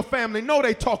nice to your family. No,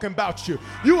 they talking about you.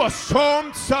 You are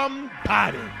strong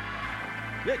somebody.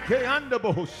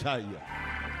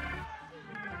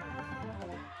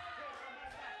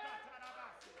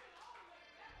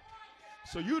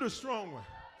 So you're the strong one.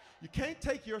 You can't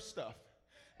take your stuff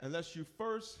unless you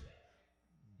first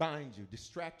bind you,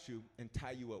 distract you, and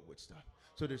tie you up with stuff.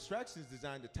 So distraction is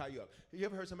designed to tie you up. Have you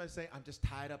ever heard somebody say, I'm just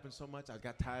tied up in so much, I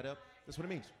got tied up? That's what it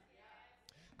means.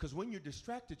 Because when you're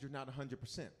distracted, you're not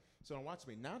 100%. So now watch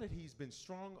me. Now that he's been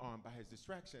strong-armed by his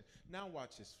distraction, now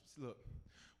watch this. Look,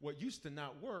 what used to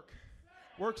not work,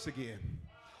 works again.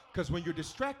 Because when you're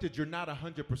distracted, you're not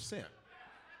 100%.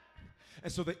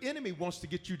 And so the enemy wants to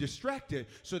get you distracted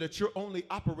so that you're only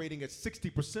operating at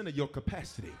 60% of your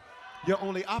capacity. You're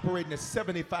only operating at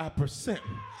 75%.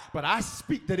 But I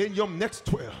speak that in your next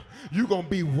 12, you're going to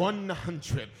be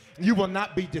 100. You will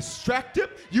not be distracted.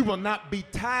 You will not be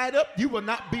tied up. You will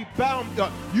not be bound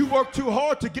up. You work too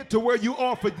hard to get to where you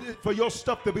are for your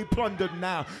stuff to be plundered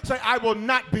now. Say, I will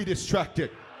not be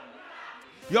distracted.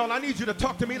 Y'all, I need you to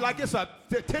talk to me like it's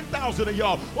 10,000 of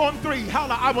y'all. On 3,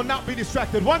 holla, I will not be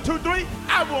distracted. 1, 2, 3,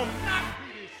 I will not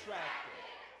be distracted.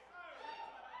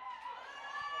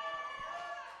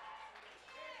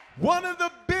 One of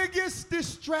the biggest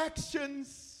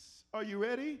distractions, are you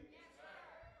ready?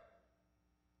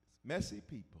 Messy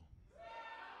people.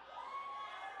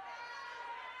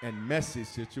 and messy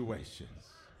situations.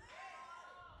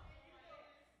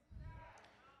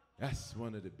 That's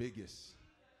one of the biggest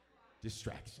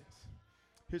distractions.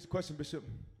 Here's a question, Bishop.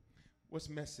 What's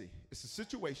messy? It's a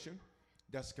situation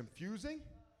that's confusing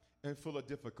and full of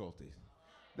difficulties.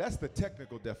 That's the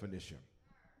technical definition.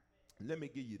 Let me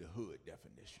give you the hood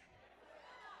definition.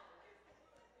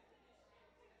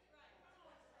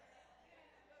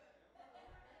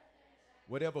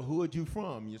 Whatever hood you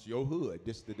from, it's your hood.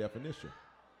 This is the definition.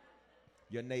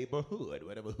 Your neighborhood,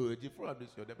 whatever hood you're from, this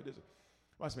is your definition.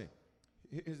 Watch me.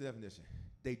 Here's the definition.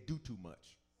 They do too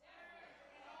much.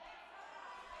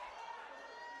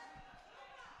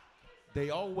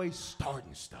 They always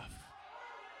starting stuff.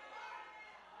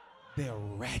 They're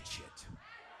ratchet.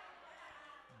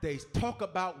 They talk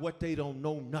about what they don't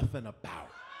know nothing about.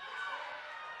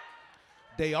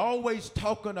 They always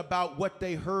talking about what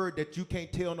they heard that you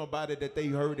can't tell nobody that they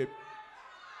heard it.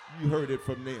 You heard it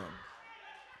from them.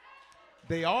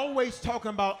 They always talking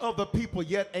about other people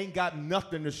yet ain't got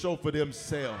nothing to show for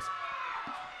themselves.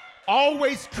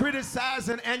 Always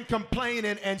criticizing and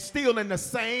complaining and still in the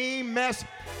same mess.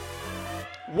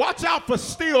 Watch out for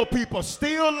still people.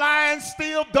 Still lying,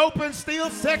 still doping, still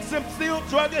sexing, still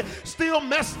drugging, still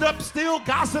messed up, still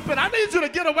gossiping. I need you to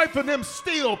get away from them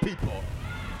still people.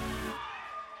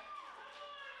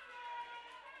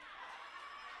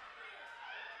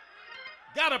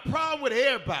 Got a problem with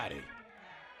everybody.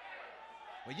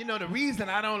 Well, you know, the reason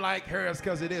I don't like her is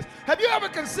because it is. Have you ever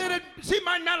considered she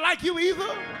might not like you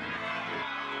either?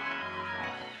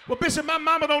 Well, Bishop, my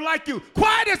mama don't like you.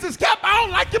 Quiet as it's kept, I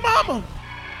don't like your mama.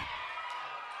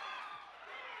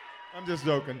 I'm just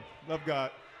joking. Love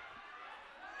God.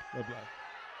 Love God.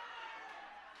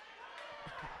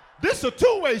 This is a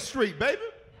two-way street, baby.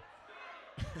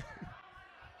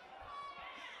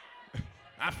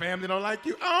 Our family don't like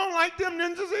you. I don't like them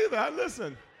ninjas either.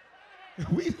 Listen,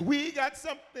 we got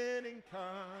something in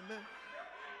common.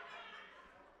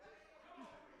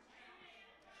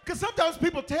 Because sometimes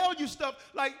people tell you stuff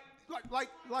like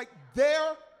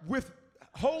their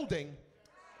withholding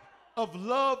of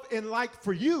love and like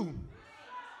for you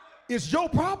is your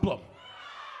problem.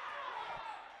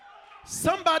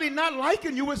 Somebody not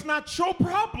liking you is not your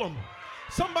problem.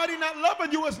 Somebody not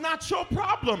loving you is not your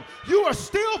problem. You are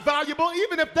still valuable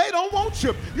even if they don't want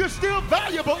you. You're still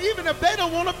valuable even if they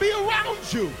don't want to be around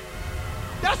you.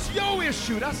 That's your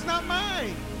issue. That's not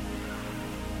mine.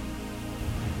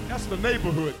 That's the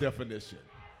neighborhood definition.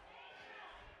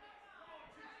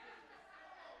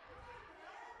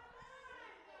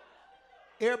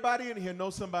 Everybody in here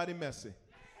knows somebody messy.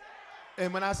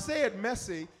 And when I said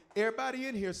messy, everybody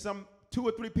in here, some 2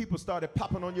 or 3 people started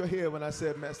popping on your head when I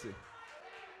said messy.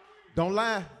 Don't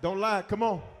lie. Don't lie. Come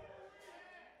on.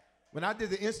 When I did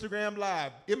the Instagram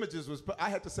live, images was, I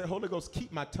had to say, Holy Ghost,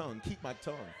 keep my tongue. Keep my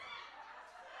tongue.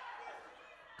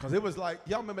 Because it was like,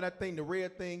 y'all remember that thing, the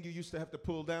red thing you used to have to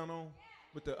pull down on?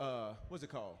 With the, what's it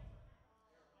called?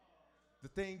 The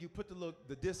thing you put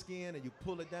the disc in and you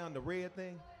pull it down, the red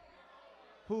thing?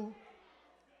 Who?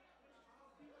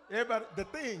 Everybody, the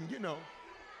thing, you know.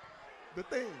 The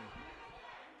thing.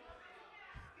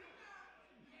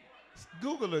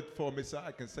 Google it for me so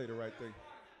I can say the right thing.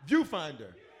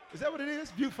 Viewfinder. Is that what it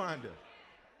is? Viewfinder.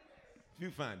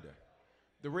 Viewfinder.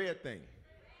 The red thing.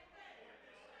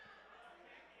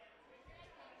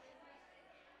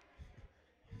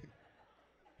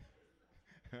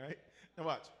 All right? Now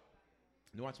watch.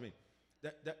 Now watch me.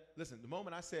 Listen, the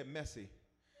moment I said messy,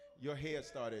 your head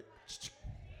started.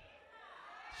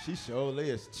 She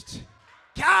surely is.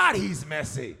 God, he's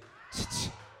messy.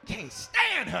 Can't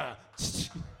stand her.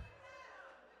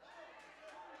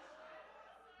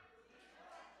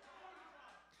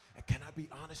 And can I be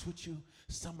honest with you?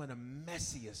 Some of the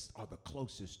messiest are the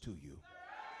closest to you.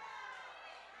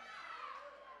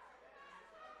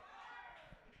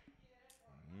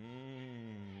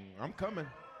 I'm coming.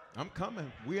 I'm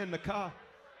coming. We in the car.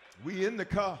 We in the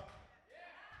car.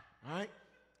 All right?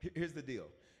 Here's the deal.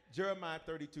 Jeremiah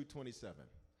 32:27.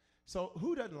 So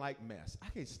who doesn't like mess? I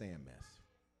can't stand mess.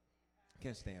 I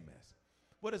can't stand mess.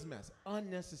 What is mess?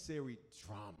 Unnecessary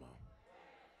drama.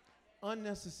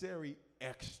 Unnecessary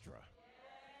extra.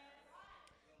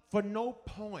 For no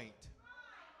point.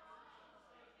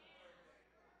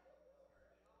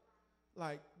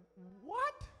 Like,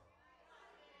 what?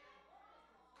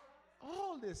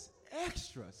 All this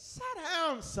extra. Sit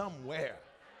down somewhere.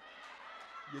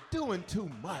 You're doing too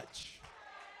much.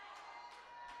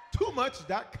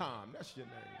 Toomuch.com. That's your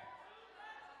name.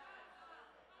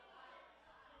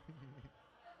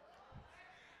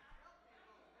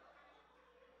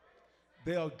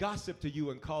 They'll gossip to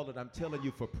you and call it, I'm telling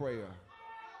you, for prayer.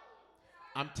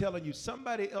 I'm telling you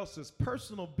somebody else's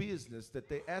personal business that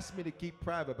they asked me to keep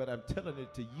private, but I'm telling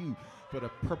it to you for the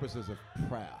purposes of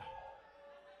prayer.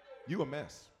 You a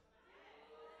mess.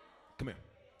 Come here.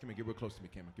 Come here. Get real close to me,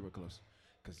 Cameron. Get real close.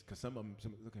 Because some of them,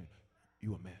 look at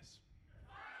you, a mess.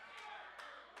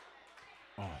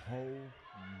 A whole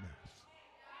mess.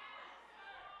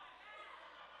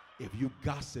 If you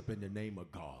gossip in the name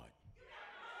of God,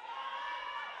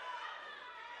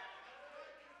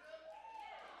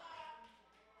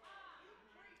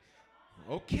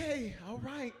 okay, all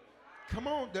right. Come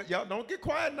on. Y'all don't get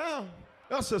quiet now.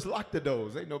 Let's just lock the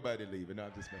doors. Ain't nobody leaving. No,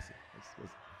 I'm just messing.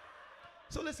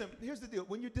 So listen, here's the deal.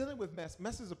 When you're dealing with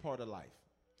mess is a part of life.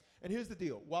 And here's the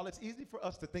deal. While it's easy for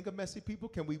us to think of messy people,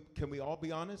 can we all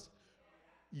be honest?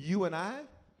 You and I,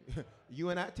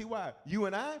 T.Y., you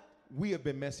and I, we have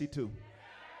been messy too.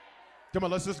 Come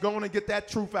on, let's just go on and get that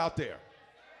truth out there.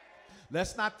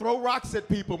 Let's not throw rocks at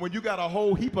people when you got a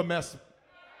whole heap of mess.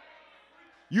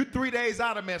 You 3 days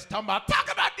out of mess, talk about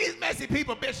these messy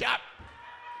people, Bishop.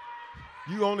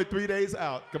 You only 3 days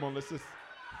out. Come on, let's just.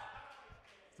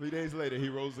 3 days later, he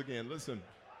rose again. Listen.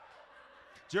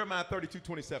 Jeremiah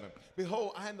 32:27.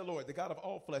 Behold, I am the Lord, the God of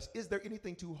all flesh. Is there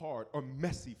anything too hard or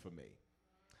messy for me?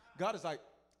 God is like,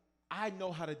 I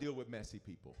know how to deal with messy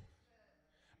people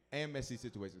and messy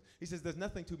situations. He says, there's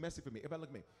nothing too messy for me. Everybody look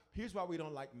at me. Here's why we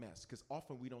don't like mess, because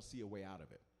often we don't see a way out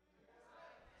of it.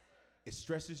 It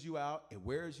stresses you out. It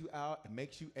wears you out. It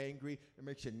makes you angry. It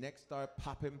makes your neck start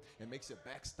popping. It makes your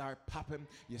back start popping.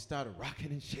 You start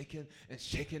rocking and shaking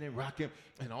and rocking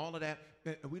and all of that.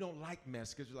 And we don't like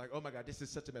mess because you're like, oh, my God, this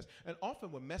is such a mess. And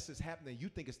often when mess is happening, you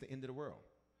think it's the end of the world.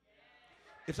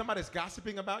 If somebody's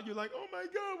gossiping about you, like, oh, my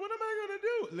God, what am I going to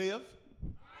do? Live.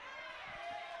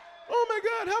 Oh, my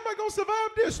God, how am I going to survive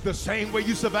this? The same way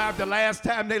you survived the last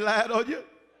time they lied on you.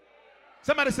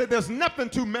 Somebody said there's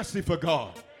nothing too messy for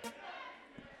God.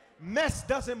 Mess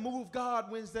doesn't move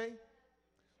God, Wednesday.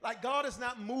 Like, God is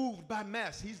not moved by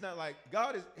mess. He's not like,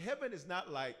 heaven is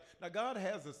not like, now God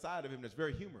has a side of him that's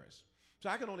very humorous. So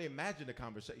I can only imagine the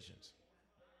conversations.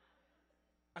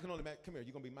 I can only imagine, come here,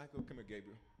 you going to be Michael? Come here,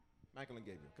 Gabriel. Michael and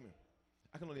Gabriel, come here.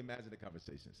 I can only imagine the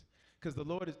conversations. Because the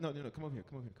Lord is, no, come over here.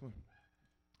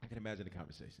 I can imagine the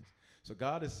conversations. So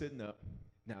God is sitting up.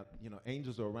 Now,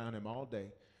 angels are around him all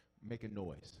day making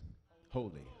noise.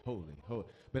 Holy, holy, holy.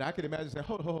 But I can imagine saying,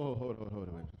 hold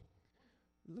on.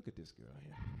 Look at this girl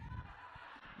here.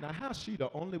 Now, how's she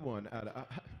the only one out of...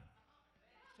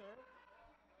 Sir?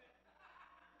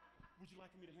 Would you like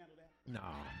me to handle that? No.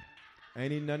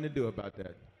 Ain't even nothing to do about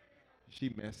that.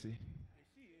 She messy.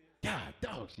 She is. God,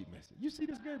 dog, she messy. You see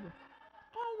this girl?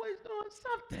 Always doing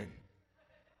something.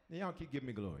 Now, y'all keep giving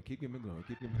me glory. Keep giving me glory.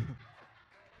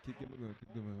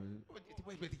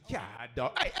 Wait. God,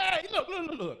 dog. Hey,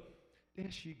 look. There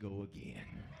she go again.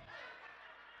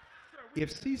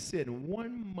 If she send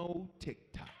one more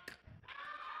TikTok,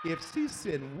 if she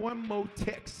send one more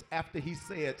text after he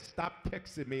said, stop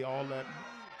texting me all that.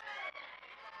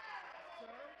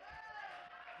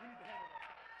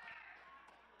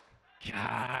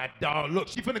 God, dog, look,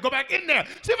 she finna go back in there.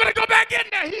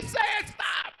 He said,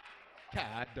 stop.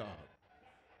 God, dog.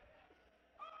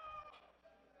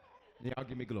 Y'all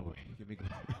give me glory.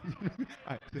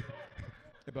 All right.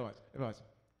 Everybody.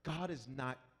 God is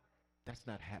not, that's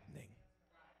not happening.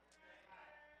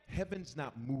 Heaven's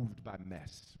not moved by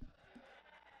mess.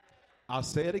 I'll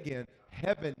say it again.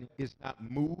 Heaven is not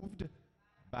moved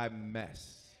by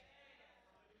mess.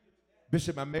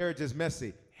 Bishop, my marriage is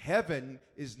messy. Heaven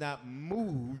is not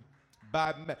moved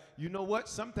by mess. You know what?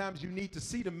 Sometimes you need to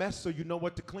see the mess so you know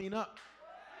what to clean up.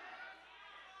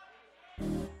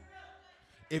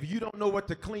 If you don't know what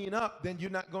to clean up, then you're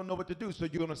not going to know what to do, so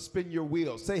you're going to spin your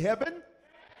wheels. Say, heaven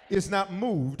is not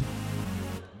moved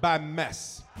by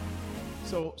mess.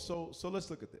 So let's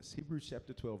look at this. Hebrews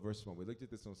chapter 12, verse 1. We looked at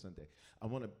this on Sunday. I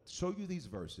want to show you these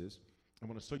verses. I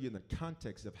want to show you in the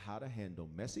context of how to handle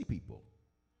messy people,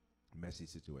 messy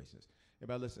situations.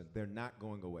 Everybody listen, they're not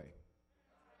going away.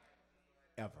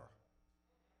 Ever.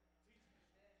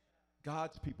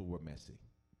 God's people were messy.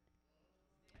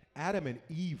 Adam and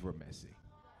Eve were messy.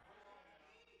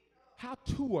 How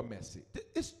two are messy?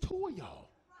 It's two of y'all.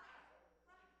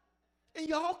 And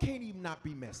y'all can't even not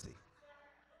be messy.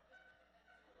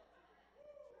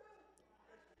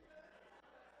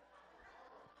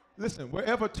 Listen,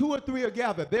 wherever two or three are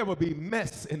gathered, there will be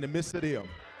mess in the midst of them.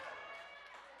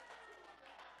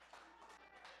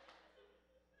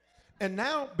 And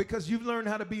now, because you've learned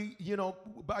how to be,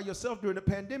 by yourself during the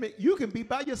pandemic, you can be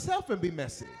by yourself and be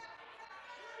messy.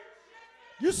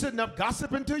 You're sitting up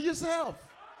gossiping to yourself.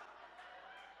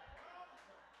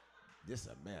 this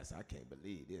a mess. I can't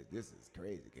believe this. This is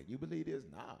crazy. Can you believe this?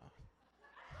 Nah.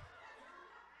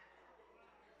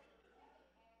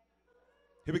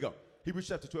 Here we go. Hebrews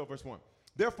chapter 12, verse 1.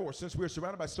 Therefore, since we are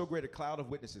surrounded by so great a cloud of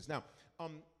witnesses. Now,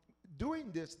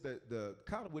 doing this, the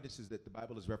cloud of witnesses that the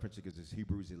Bible is referencing is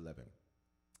Hebrews 11.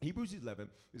 Hebrews 11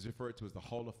 is referred to as the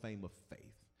Hall of Fame of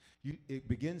Faith. It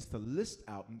begins to list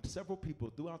out several people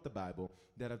throughout the Bible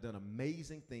that have done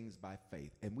amazing things by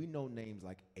faith. And we know names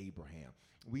like Abraham.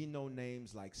 We know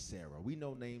names like Sarah. We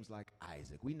know names like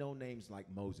Isaac. We know names like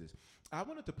Moses. I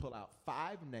wanted to pull out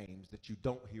 5 names that you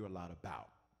don't hear a lot about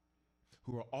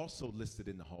who are also listed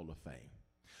in the Hall of Fame,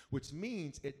 which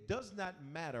means it does not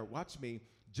matter, watch me,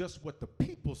 just what the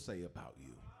people say about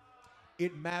you.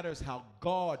 It matters how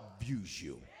God views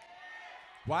you.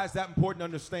 Why is that important to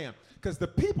understand? Because the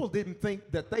people didn't think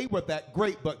that they were that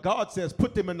great, but God says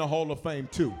put them in the Hall of Fame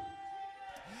too.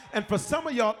 And for some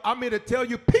of y'all, I'm here to tell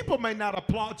you, people may not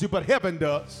applaud you, but heaven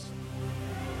does.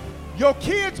 Your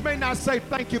kids may not say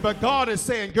thank you, but God is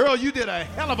saying, girl, you did a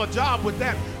hell of a job with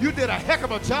that. You did a heck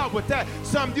of a job with that.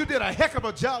 Some, you did a heck of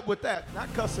a job with that.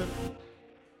 Not cussing.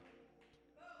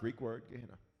 Greek word,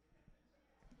 Gehenna.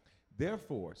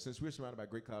 Therefore, since we're surrounded by a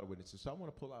great cloud of witnesses, so I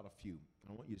want to pull out a few.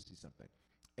 I want you to see something.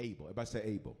 Abel. Everybody say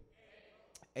Abel.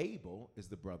 Abel is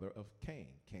the brother of Cain.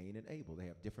 Cain and Abel, they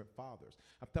have different fathers.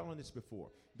 I've told this before.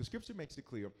 The scripture makes it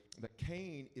clear that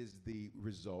Cain is the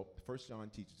result, 1 John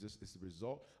teaches us, is the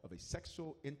result of a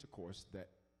sexual intercourse that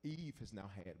Eve has now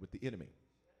had with the enemy.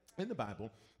 In the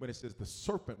Bible, when it says the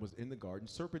serpent was in the garden,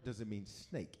 serpent doesn't mean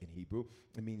snake in Hebrew.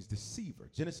 It means deceiver.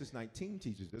 Genesis 19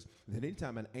 teaches us that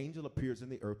anytime an angel appears in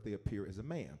the earth, they appear as a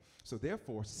man. So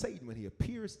therefore, Satan, when he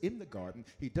appears in the garden,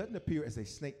 he doesn't appear as a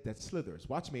snake that slithers.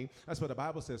 Watch me. That's what the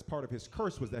Bible says. Part of his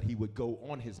curse was that he would go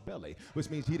on his belly, which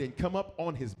means he didn't come up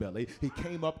on his belly. He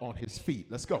came up on his feet.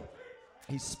 Let's go.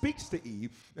 He speaks to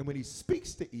Eve, and when he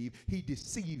speaks to Eve, he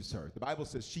deceives her. The Bible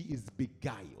says she is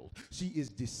beguiled. She is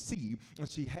deceived, and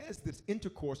she has this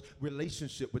intercourse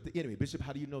relationship with the enemy. Bishop,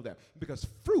 how do you know that? Because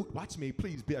fruit, watch me,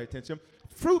 please pay attention.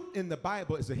 Fruit in the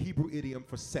Bible is a Hebrew idiom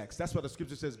for sex. That's why the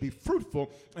scripture says, be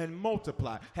fruitful and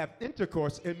multiply. Have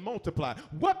intercourse and multiply.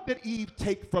 What did Eve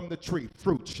take from the tree?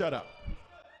 Fruit. Shut up.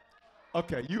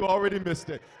 Okay, you already missed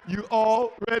it. You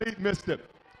already missed it.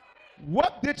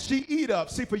 What did she eat of?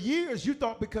 See, for years, you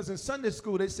thought because in Sunday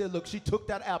school, they said, look, she took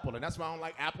that apple, and that's why I don't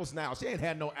like apples now. She ain't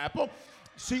had no apple.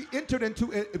 She entered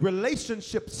into a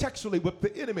relationship sexually with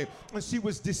the enemy, and she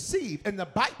was deceived. And the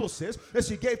Bible says that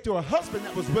she gave to her husband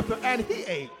that was with her, and he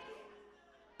ate.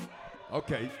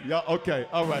 Okay, yeah, okay,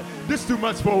 all right. This is too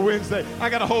much for a Wednesday.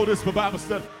 I got to hold this for Bible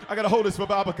study. I got to hold this for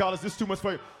Bible college. This is too much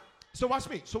for you. So watch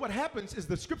me. So what happens is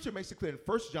the scripture makes it clear in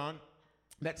 1 John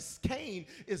that Cain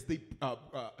is the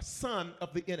son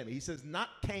of the enemy. He says, not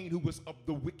Cain who was of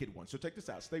the wicked one. So check this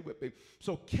out. Stay with me.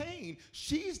 So Cain,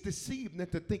 she's deceived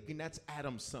into thinking that's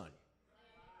Adam's son.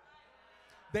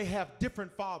 They have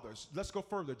different fathers. Let's go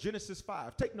further. Genesis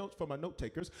 5. Take notes for my note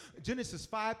takers. Genesis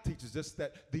 5 teaches us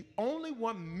that the only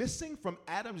one missing from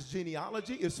Adam's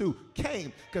genealogy is who?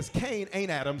 Cain, because Cain ain't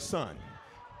Adam's son.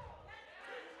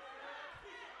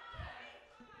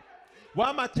 Why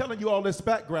am I telling you all this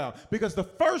background? Because the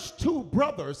first 2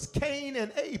 brothers, Cain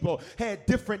and Abel, had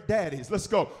different daddies. Let's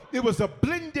go. It was a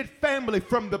blended family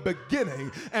from the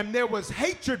beginning, and there was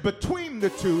hatred between the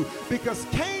 2 because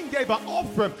Cain gave an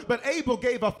offering, but Abel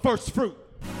gave a first fruit.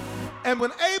 And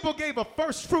when Abel gave a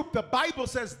first fruit, the Bible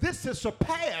says this has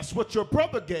surpassed what your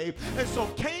brother gave. And so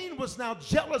Cain was now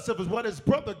jealous of what his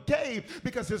brother gave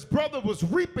because his brother was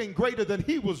reaping greater than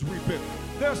he was reaping.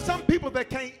 There are some people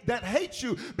that hate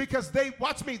you because they,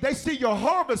 watch me, they see your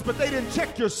harvest, but they didn't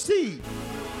check your seed.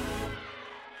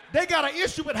 They got an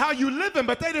issue with how you living,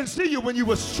 but they didn't see you when you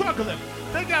were struggling.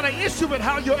 They got an issue with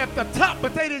how you're at the top,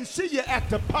 but they didn't see you at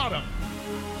the bottom.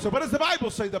 So what does the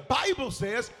Bible say? The Bible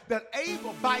says that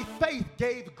Abel, by faith,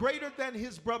 gave greater than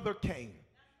his brother Cain.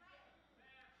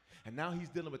 And now he's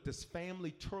dealing with this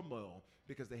family turmoil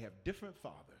because they have different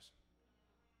fathers.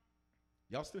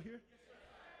 Y'all still here?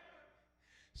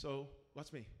 So,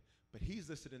 watch me. But he's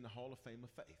listed in the Hall of Fame of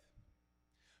Faith.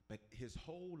 But his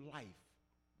whole life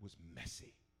was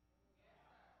messy.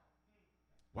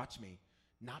 Watch me.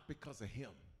 Not because of him,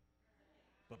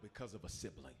 but because of a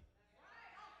sibling.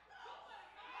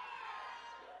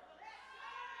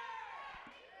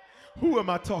 Who am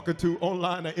I talking to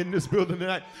online or in this building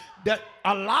tonight? That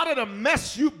a lot of the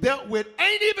mess you dealt with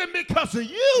ain't even because of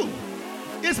you.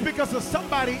 It's because of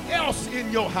somebody else in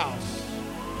your house.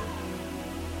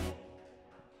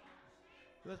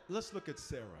 Let's look at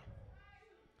Sarah.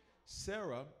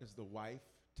 Sarah is the wife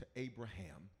to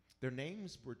Abraham. Their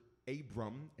names were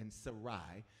Abram and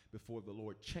Sarai before the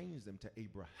Lord changed them to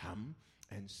Abraham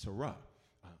and Sarah.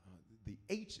 The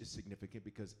H is significant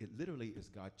because it literally is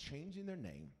God changing their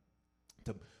name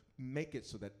to make it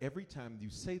so that every time you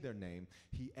say their name,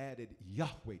 he added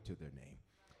Yahweh to their name.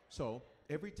 So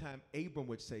every time Abram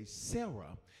would say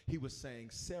Sarah, he was saying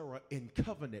Sarah in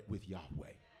covenant with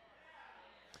Yahweh.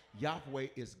 Yahweh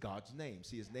is God's name.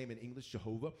 See his name in English,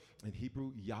 Jehovah. In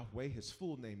Hebrew, Yahweh. His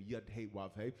full name,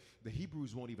 Yud-Heh-Wav-Heh. The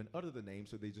Hebrews won't even utter the name,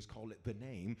 so they just call it the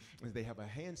name. And they have a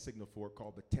hand signal for it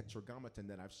called the Tetragrammaton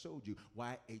that I've showed you,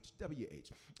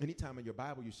 YHWH. Anytime in your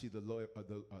Bible you see the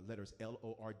letters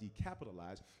L-O-R-D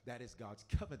capitalized, that is God's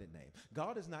covenant name.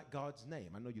 God is not God's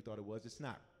name. I know you thought it was. It's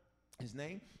not. His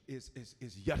name is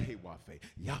Yud-Heh-Wav-Heh,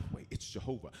 Yahweh. It's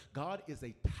Jehovah. God is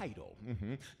a title.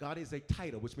 God is a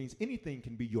title, which means anything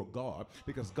can be your God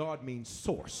because God means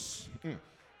source.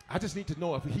 I just need to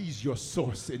know if he's your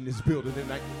source in this building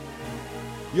tonight.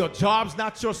 Your job's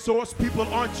not your source. People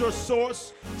aren't your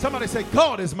source. Somebody say,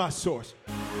 God is my source.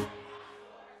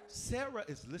 Sarah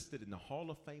is listed in the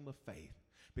Hall of Fame of Faith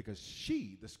because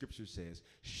she, the scripture says,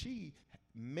 she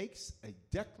makes a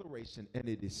declaration and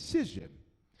a decision.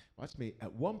 Watch me.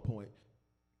 At one point,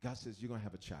 God says, you're going to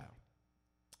have a child.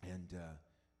 And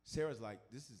Sarah's like,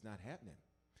 this is not happening.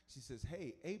 She says,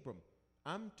 hey, Abram,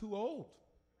 I'm too old.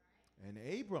 And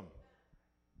Abram,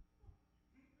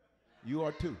 you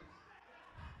are too.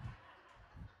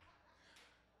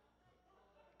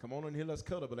 Come on in here, let's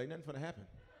cuddle, but ain't nothing going to happen.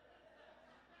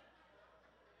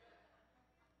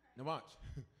 Now watch.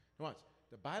 Now watch.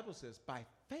 The Bible says, by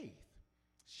faith,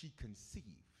 she conceived.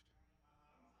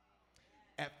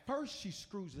 At first, she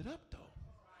screws it up, though,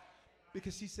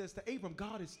 because she says to Abram,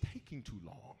 God is taking too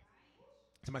long.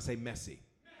 Somebody say messy.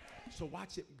 So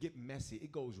watch it get messy.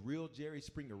 It goes real Jerry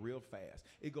Springer real fast.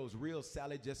 It goes real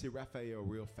Sally Jesse Raphael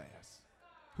real fast.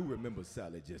 Who remembers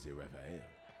Sally Jesse Raphael?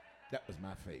 That was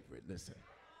my favorite. Listen.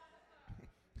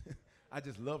 I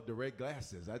just love the red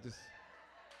glasses. I just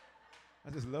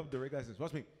love the red glasses.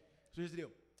 Watch me. So here's the deal.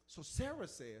 So Sarah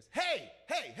says, hey,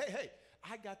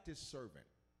 I got this servant.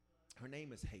 Her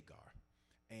name is Hagar.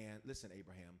 And listen,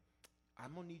 Abraham,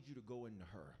 I'm going to need you to go into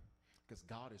her because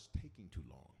God is taking too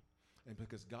long. And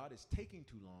because God is taking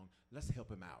too long, let's help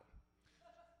him out.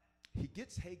 He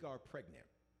gets Hagar pregnant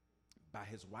by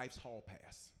his wife's hall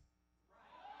pass.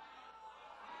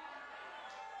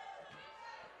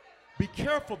 Be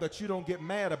careful that you don't get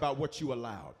mad about what you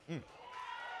allowed.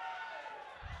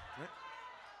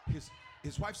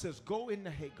 His wife says, go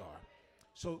into Hagar.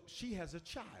 So she has a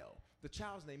child. The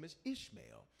child's name is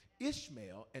Ishmael.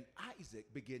 Ishmael and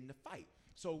Isaac begin to fight.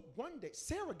 So one day,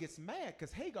 Sarah gets mad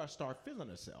because Hagar started feeling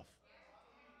herself.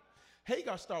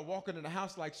 Hagar started walking in the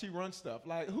house like she runs stuff.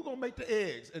 Like, who gonna make the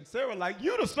eggs? And Sarah like,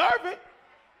 you the servant.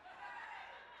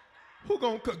 Who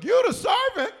gonna cook? You the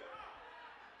servant.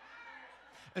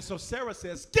 And so Sarah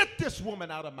says, get this woman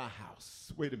out of my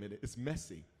house. Wait a minute, it's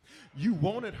messy. You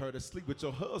wanted her to sleep with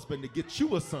your husband to get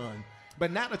you a son.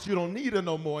 But now that you don't need her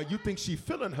no more and you think she's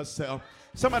feeling herself,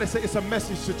 somebody say it's a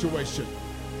messy situation.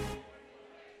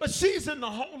 But she's in the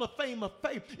Hall of Fame of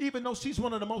Faith, even though she's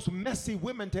one of the most messy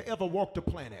women to ever walk the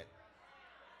planet.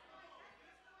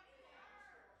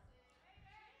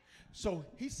 So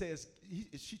he says,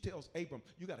 she tells Abram,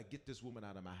 you got to get this woman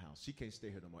out of my house. She can't stay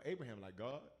here no more. Abraham like,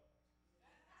 God,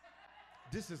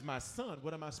 this is my son.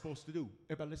 What am I supposed to do?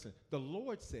 Everybody listen. The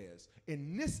Lord says,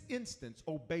 in this instance,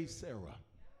 obey Sarah.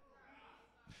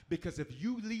 Because if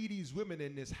you leave these women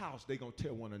in this house, they're going to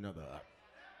tear one another up.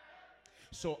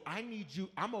 So I need you,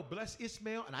 I'm going to bless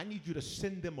Ishmael, and I need you to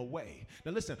send them away.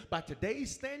 Now listen, by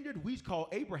today's standard, we call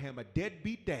Abraham a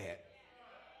deadbeat dad.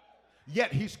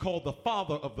 Yet he's called the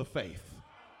father of the faith.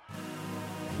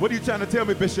 What are you trying to tell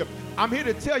me, Bishop? I'm here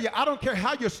to tell you, I don't care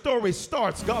how your story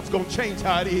starts, God's going to change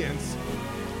how it ends.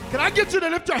 Can I get you to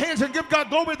lift your hands and give God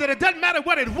glory that it doesn't matter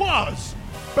what it was,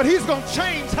 but he's going to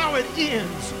change how it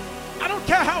ends. I don't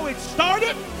care how it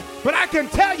started, but I can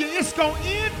tell you it's going to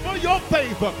end for your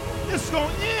favor. It's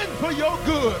going to end for your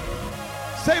good.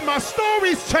 Say, my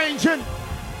story's changing.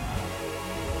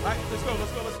 All right,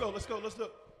 let's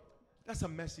look. That's a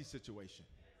messy situation.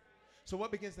 So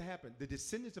what begins to happen? The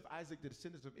descendants of Isaac, the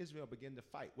descendants of Israel begin to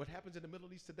fight. What happens in the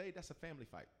Middle East today, that's a family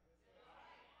fight.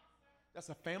 That's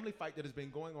a family fight that has been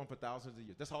going on for thousands of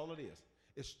years. That's all it is.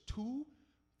 It's two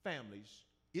families,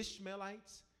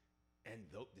 Ishmaelites and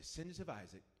the descendants of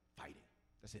Isaac, fighting.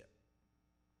 That's it.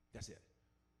 That's it.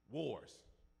 Wars.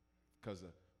 Because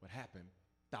of what happened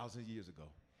thousands of years ago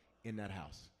in that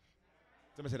house.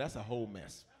 Somebody said, that's a whole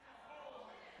mess.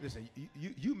 Listen,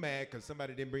 you mad because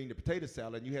somebody didn't bring the potato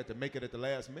salad and you had to make it at the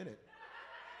last minute.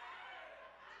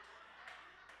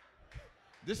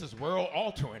 This is world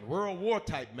altering, world war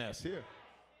type mess here.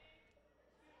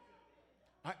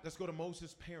 All right, let's go to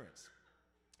Moses' parents.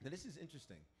 Now, this is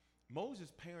interesting.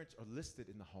 Moses' parents are listed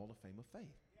in the Hall of Fame of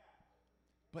Faith.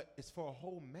 But it's for a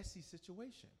whole messy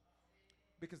situation.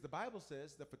 Because the Bible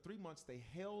says that for 3 months they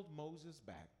held Moses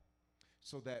back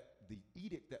so that the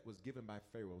edict that was given by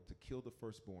Pharaoh to kill the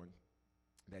firstborn,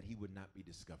 that he would not be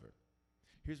discovered.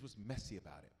 Here's what's messy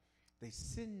about it. They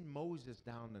send Moses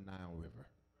down the Nile River.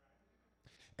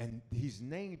 And he's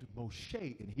named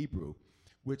Moshe in Hebrew,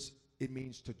 which it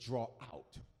means to draw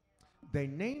out. They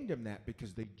named him that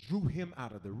because they drew him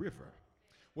out of the river.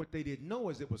 What they didn't know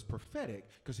is it was prophetic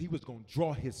because he was going to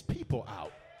draw his people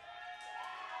out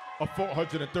of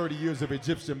 430 years of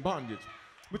Egyptian bondage,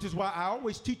 which is why I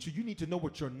always teach you need to know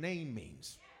what your name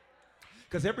means.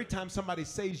 Because every time somebody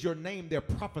says your name, they're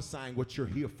prophesying what you're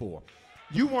here for.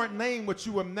 You weren't named what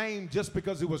you were named just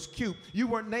because it was cute. You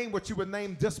weren't named what you were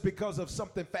named just because of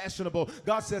something fashionable.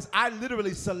 God says, I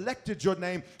literally selected your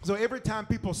name. So every time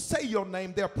people say your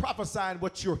name, they're prophesying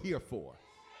what you're here for.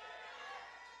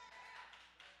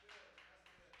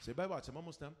 So everybody watch. I'm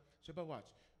almost done. So everybody watch.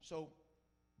 So,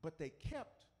 but they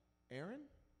kept Aaron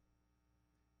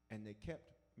and they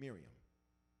kept Miriam,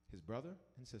 his brother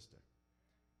and sister.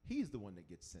 He's the one that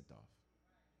gets sent off.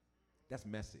 That's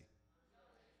messy.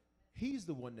 He's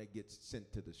the one that gets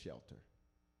sent to the shelter,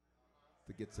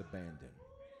 that gets abandoned,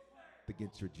 that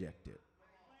gets rejected,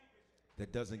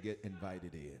 that doesn't get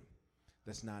invited in,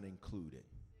 that's not included,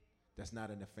 that's not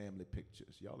in the family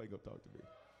pictures. Y'all ain't gonna talk to me.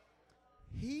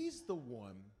 He's the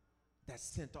one that's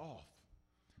sent off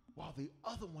while the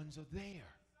other ones are there.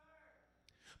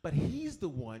 But he's the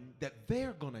one that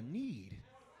they're gonna need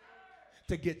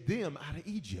to get them out of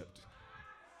Egypt.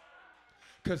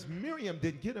 Because Miriam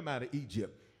didn't get him out of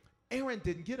Egypt. Aaron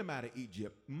didn't get him out of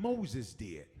Egypt. Moses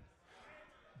did.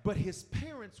 But his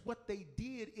parents, what they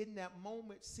did in that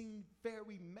moment seemed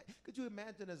very, could you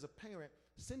imagine as a parent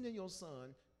sending your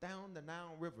son down the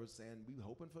Nile River saying, we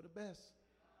hoping for the best?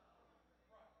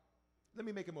 Let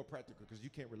me make it more practical because you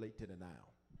can't relate to the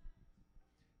Nile.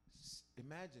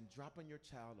 Imagine dropping your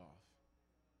child off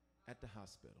at the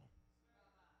hospital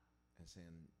and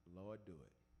saying, Lord, do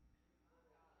it.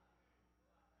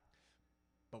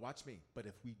 But watch me. But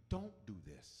if we don't do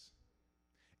this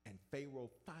and Pharaoh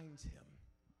finds him,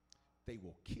 they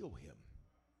will kill him.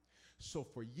 So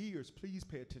for years, please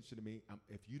pay attention to me.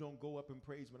 If you don't go up and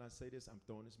praise when I say this, I'm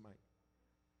throwing this mic.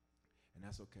 And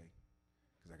that's okay,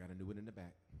 because I got to do it in the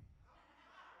back.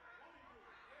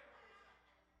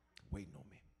 Waiting on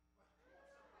me.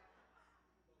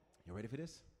 You ready for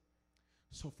this?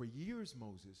 So for years,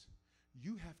 Moses,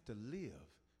 you have to live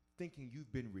thinking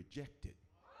you've been rejected.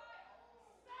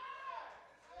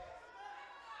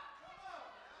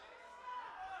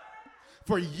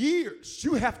 For years,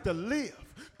 you have to live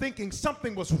thinking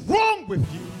something was wrong with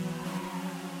you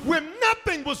when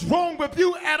nothing was wrong with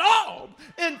you at all.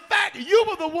 In fact, you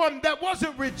were the one that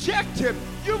wasn't rejected.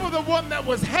 You were the one that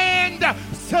was hand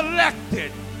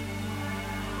selected.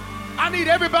 I need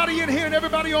everybody in here and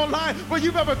everybody online where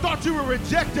you've ever thought you were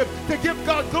rejected to give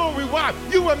God glory. Why?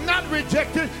 You were not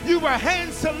rejected. You were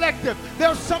hand selected.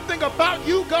 There's something about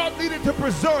you God needed to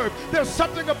preserve. There's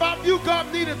something about you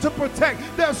God needed to protect.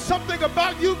 There's something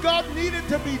about you God needed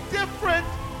to be different.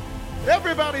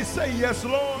 Everybody say yes,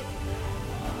 Lord.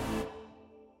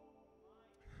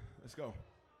 Let's go.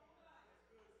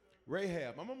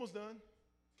 Rahab. I'm almost done.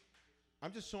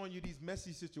 I'm just showing you these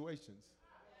messy situations.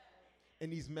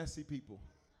 And these messy people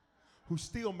who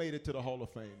still made it to the Hall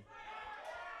of Fame.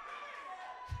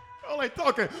 Y'all ain't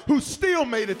talking, who still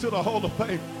made it to the Hall of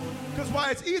Fame. Because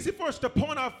why it's easy for us to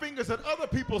point our fingers at other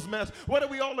people's mess. What do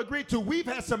we all agree to? We've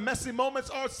had some messy moments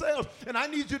ourselves. And I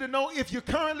need you to know if you're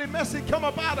currently messy, come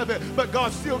up out of it. But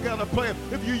God's still got a plan.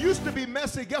 If you used to be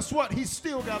messy, guess what? He's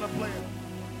still got a plan.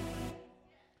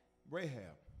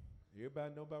 Rahab.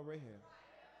 Everybody know about Rahab?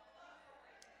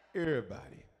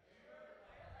 Everybody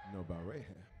know about Rahab.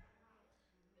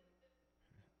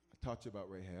 I taught you about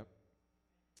Rahab.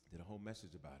 Did a whole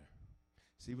message about her.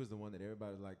 She was the one that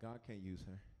everybody was like, God can't use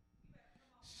her.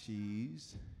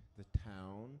 She's the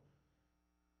town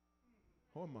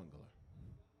whoremonger.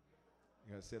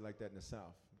 You gotta say it like that in the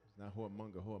South. It's not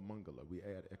whoremonger, whoremonger. We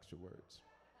add extra words.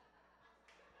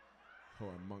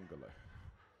 Whoremonger.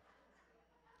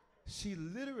 She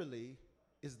literally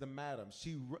is the madam.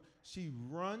 She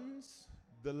runs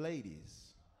the ladies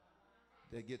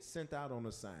that get sent out on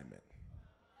assignment.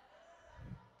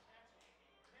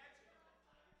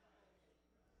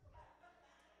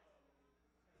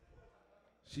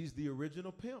 She's the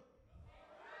original pimp.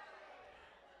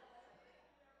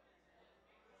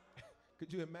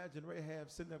 Could you imagine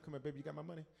Rahab sitting there coming, baby, you got my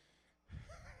money?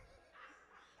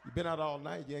 You been out all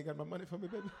night, you ain't got my money for me,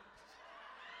 baby?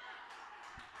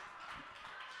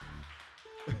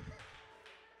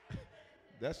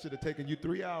 That should have taken you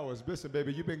 3 hours. Listen,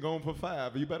 baby, you've been gone for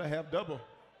 5. You better have double.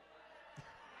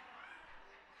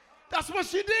 That's what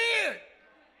she did.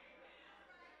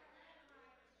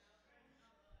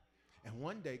 And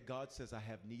one day, God says, I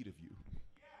have need of you.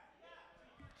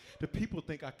 The people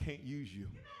think I can't use you.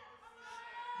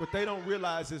 What they don't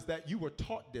realize is that you were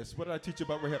taught this. What did I teach you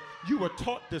about Rahab? You were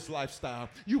taught this lifestyle.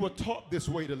 You were taught this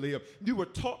way to live. You were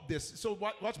taught this. So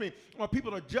watch me. When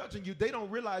people are judging you, they don't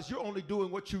realize you're only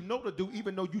doing what you know to do,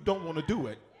 even though you don't want to do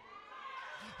it.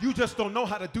 You just don't know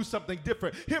how to do something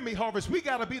different. Hear me, Harvest. We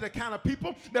got to be the kind of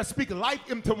people that speak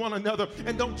life into one another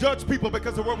and don't judge people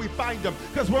because of where we find them.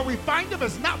 Because where we find them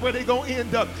is not where they're going to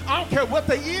end up. I don't care what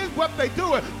they is, what they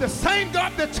do. The same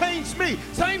God that changed me,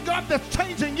 same God that's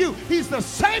changing you, he's the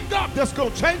same God that's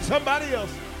going to change somebody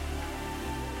else.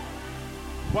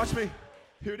 Watch me.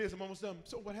 Here it is. I'm almost done.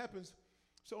 So what happens?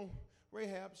 So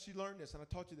Rahab, she learned this, and I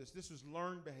taught you this. This was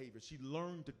learned behavior. She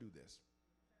learned to do this.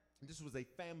 And this was a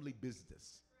family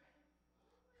business.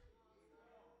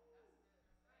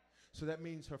 So that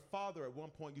means her father at one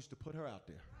point used to put her out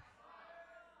there.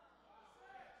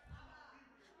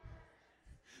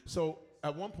 So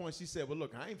at one point she said, well,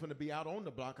 look, I ain't going to be out on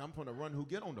the block. I'm going to run who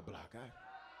get on the block.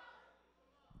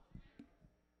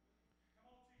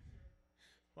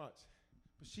 Watch.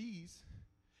 But she's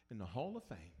in the Hall of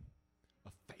Fame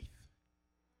of faith.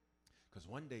 Because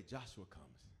one day Joshua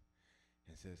comes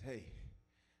and says, hey,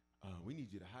 we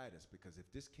need you to hide us, because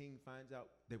if this king finds out,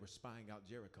 they were spying out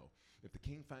Jericho. If the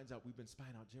king finds out we've been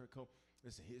spying out Jericho,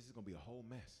 listen, this is going to be a whole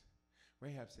mess.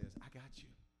 Rahab says, I got you.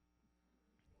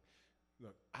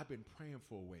 Look, I've been praying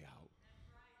for a way out.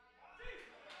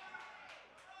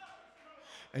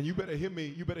 And you better hear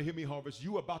me, Harvest.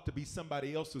 You about to be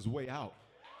somebody else's way out.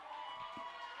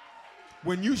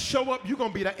 When you show up, you're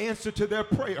going to be the answer to their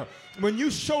prayer. When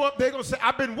you show up, they're going to say,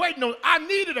 I've been waiting on, I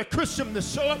needed a Christian to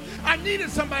show up. I needed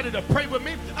somebody to pray with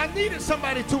me. I needed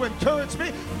somebody to encourage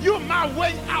me. You're my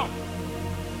way out.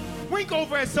 Wink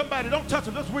over at somebody. Don't touch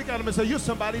them. Just wink at them and say, you're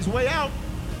somebody's way out.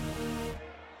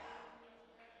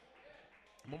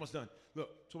 I'm almost done. Look,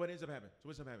 so what ends up happening?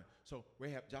 So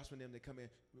Rahab, Joshua and them, they come in.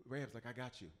 Rahab's like, I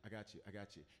got you.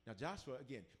 Now Joshua,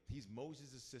 again, he's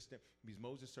Moses' assistant. He's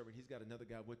Moses' servant. He's got another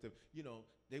guy with him. You know,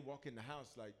 they walk in the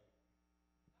house like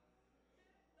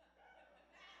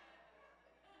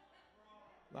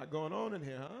a lot going on in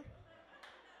here, huh?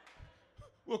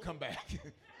 We'll come back.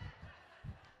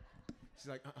 She's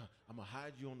like, I'm gonna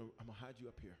hide you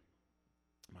up here.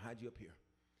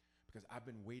 Because I've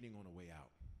been waiting on a way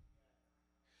out.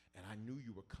 And I knew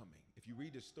you were coming. If you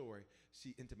read the story,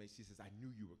 she intimates, she says, I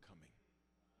knew you were coming.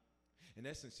 In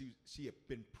essence, she had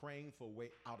been praying for a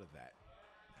way out of that.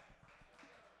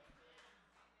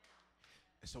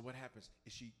 And so what happens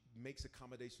is she makes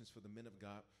accommodations for the men of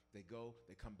God. They go,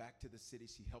 they come back to the city.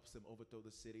 She helps them overthrow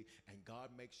the city. And God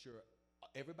makes sure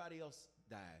everybody else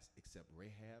dies except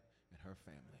Rahab and her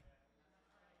family.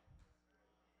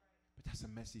 But that's a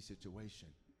messy situation.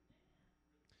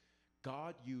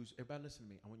 God used, everybody listen to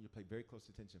me. I want you to pay very close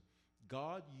attention.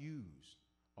 God used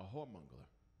a whoremonger.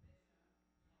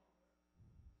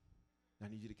 Now I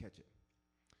need you to catch it.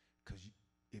 Because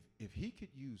if he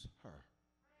could use her,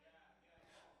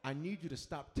 I need you to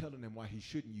stop telling him why he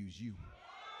shouldn't use you.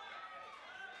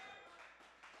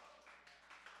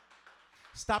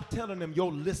 Stop telling him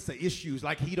your list of issues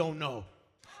like he don't know.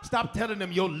 Stop telling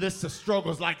them your list of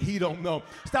struggles like he don't know.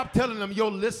 Stop telling them your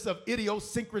list of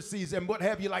idiosyncrasies and what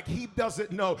have you like he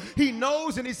doesn't know. He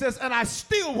knows, and he says, and I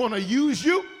still want to use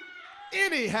you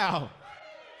anyhow.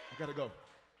 I got to go.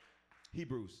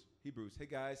 Hebrews. Hey,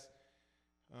 guys.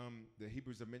 The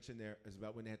Hebrews are mentioned there is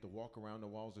about when they had to walk around the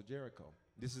walls of Jericho.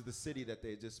 This is the city that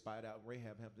they had just spied out.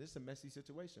 Rahab. This is a messy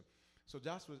situation. So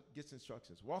Joshua gets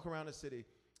instructions. Walk around the city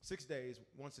 6 days,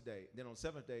 once a day. Then on the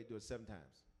seventh day, do it 7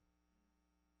 times.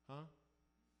 Huh?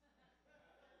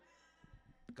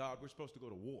 God, we're supposed to go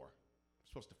to war. We're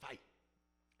supposed to fight.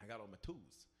 I got all my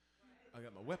tools. I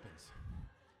got my weapons.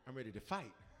 I'm ready to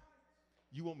fight.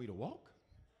 You want me to walk?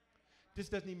 This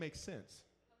doesn't even make sense.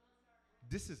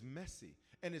 This is messy.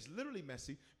 And it's literally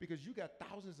messy because you got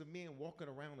thousands of men walking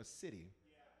around a city.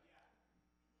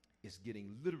 It's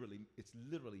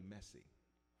literally messy.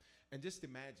 And just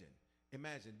imagine,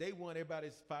 day 1,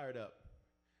 everybody's fired up.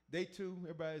 Day 2,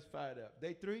 everybody's fired up.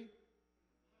 Day 3,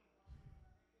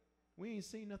 we ain't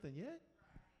seen nothing yet.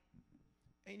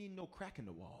 Ain't even no crack in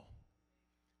the wall.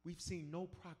 We've seen no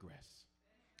progress.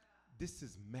 This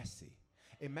is messy.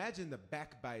 Imagine the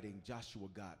backbiting Joshua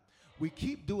got. We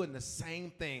keep doing the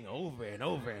same thing over and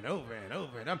over and over and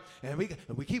over and over. And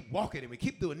we keep walking and we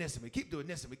keep doing this and we keep doing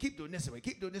this and we keep doing this and we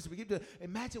keep doing this and we keep doing.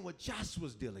 Imagine what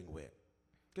Joshua's dealing with.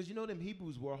 Because you know them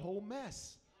Hebrews were a whole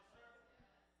mess.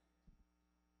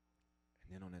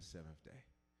 And then on that seventh day,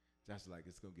 Joshua's like,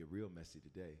 it's going to get real messy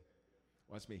today.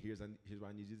 Watch me. Here's why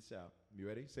I need you to shout. You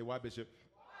ready? Say, why, Bishop?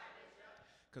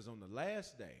 Because on the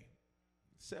last day,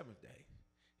 seventh day,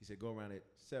 he said, go around it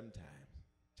 7 times.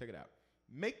 Check it out.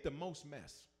 Make the most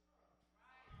mess.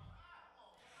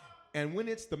 And when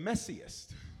it's the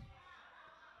messiest,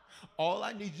 all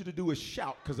I need you to do is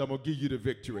shout, because I'm going to give you the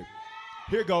victory.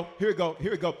 Here we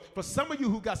go. For some of you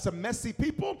who got some messy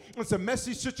people and some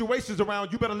messy situations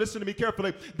around, you better listen to me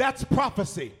carefully. That's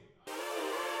prophecy.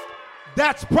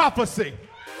 That's prophecy.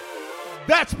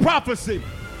 That's prophecy.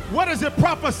 What is it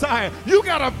prophesying? You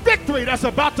got a victory that's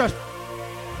about to...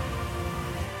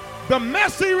 The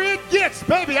messier it gets,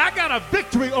 baby, I got a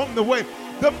victory on the way.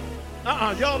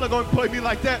 Y'all are going to play me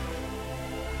like that.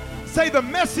 Say the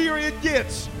messier it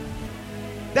gets.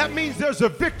 That means there's a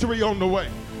victory on the way.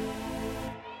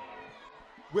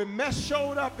 When mess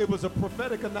showed up, it was a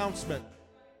prophetic announcement.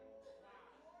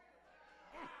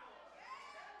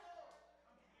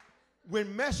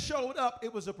 When mess showed up,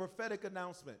 it was a prophetic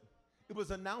announcement. It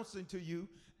was announcing to you,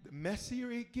 the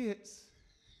messier it gets.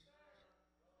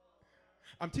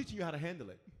 I'm teaching you how to handle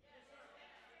it.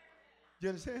 You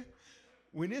understand?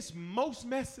 When it's most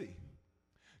messy,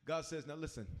 God says, now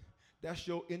listen, that's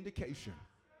your indication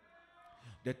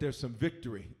that there's some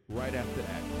victory right after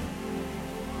that.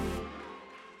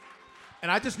 And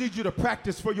I just need you to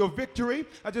practice for your victory.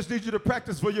 I'm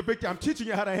teaching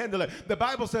you how to handle it. The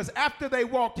Bible says after they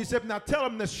walked, he said, now tell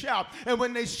them to shout. And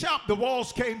when they shout, the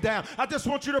walls came down. I just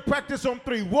want you to practice on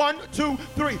 3. 1, 2,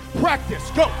 3.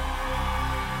 Practice. Go.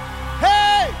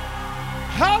 Hey!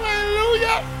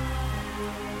 Hallelujah!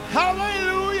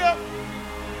 Hallelujah!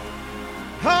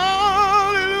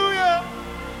 Hallelujah!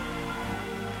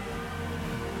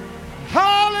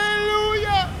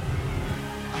 Hallelujah!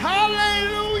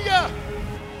 Hallelujah!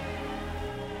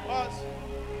 Watch.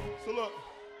 So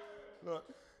look.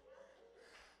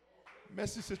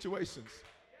 Messy situations.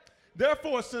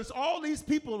 Therefore, since all these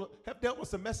people have dealt with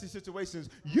some messy situations,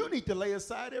 you need to lay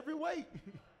aside every weight.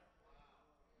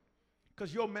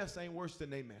 Because your mess ain't worse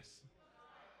than their mess.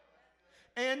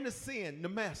 And the sin, the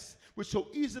mess, which so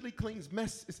easily clings.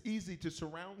 Mess is easy to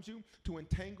surround you, to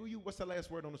entangle you. What's the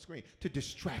last word on the screen? To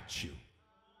distract you.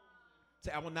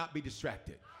 Say, I will not be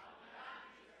distracted.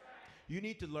 You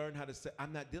need to learn how to say,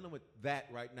 I'm not dealing with that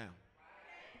right now.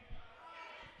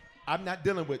 I'm not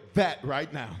dealing with that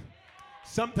right now.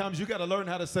 Sometimes you got to learn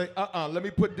how to say, let me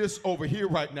put this over here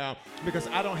right now because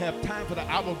I don't have time for that.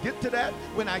 I will get to that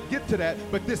when I get to that,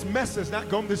 but this mess is not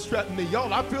going to distract me.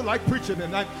 Y'all, I feel like preaching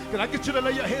tonight. Can I get you to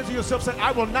lay your hands on yourself and say,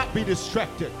 I will not be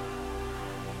distracted?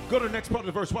 Go to the next part of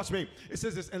the verse. Watch me. It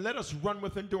says this, and let us run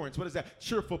with endurance. What is that?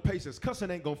 Cheerful patience. Cussing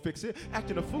ain't going to fix it.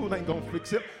 Acting a fool ain't going to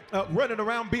fix it. Running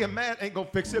around being mad ain't going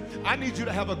to fix it. I need you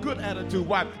to have a good attitude.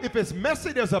 Why? If it's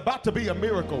messy, there's about to be a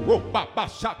miracle. If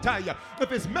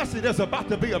it's messy, there's about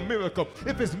to be a miracle.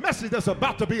 If it's messy, there's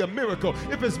about to be a miracle.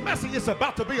 If it's messy, it's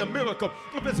about to be a miracle.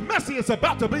 If it's messy, it's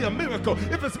about to be a miracle.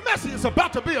 If it's messy, it's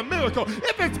about to be a miracle.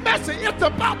 If it's messy, it's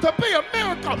about to be a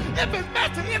miracle. If it's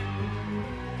messy, it's...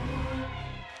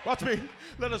 Watch me.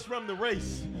 Let us run the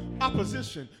race.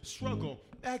 Opposition, struggle,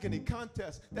 agony,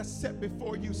 contest that's set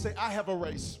before you. Say, I have a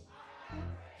race.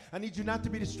 I need you not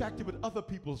to be distracted with other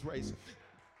people's race.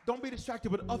 Don't be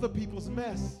distracted with other people's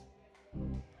mess.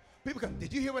 People go,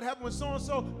 did you hear what happened with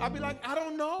so-and-so? I'll be like, I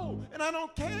don't know, and I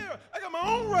don't care. I got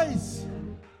my own race.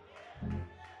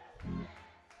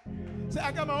 Say,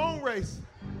 I got my own race.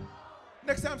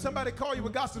 Next time somebody call you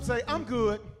with gossip, say, I'm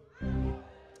good.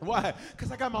 Why?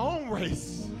 Because I got my own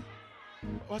race.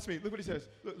 Watch me. Look what he says.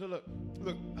 Look.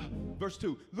 Verse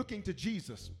 2. Looking to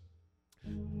Jesus,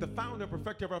 the founder and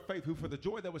perfecter of our faith, who for the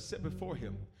joy that was set before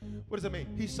him. What does that mean?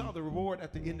 He saw the reward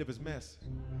at the end of his mess.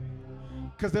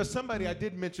 Because there's somebody I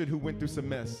did mention who went through some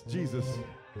mess. Jesus.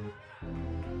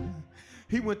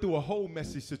 He went through a whole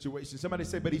messy situation. Somebody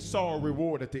say, but he saw a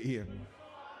reward at the end.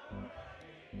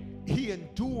 He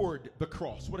endured the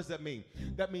cross. What does that mean?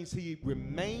 That means he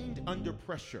remained under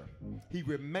pressure. He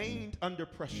remained under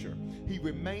pressure. He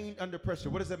remained under pressure.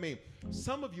 What does that mean?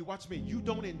 Some of you, watch me, you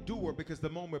don't endure because the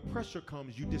moment pressure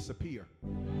comes, you disappear.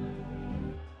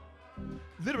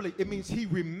 Literally, it means he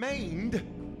remained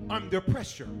under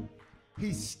pressure.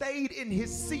 He stayed in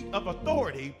his seat of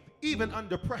authority even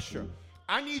under pressure.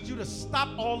 I need you to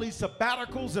stop all these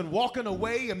sabbaticals and walking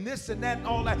away and this and that and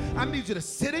all that. I need you to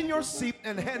sit in your seat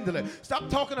and handle it. Stop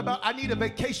talking about I need a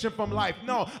vacation from life.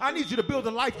 No, I need you to build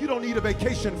a life you don't need a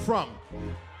vacation from.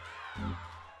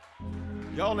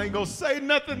 Y'all ain't gonna say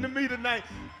nothing to me tonight.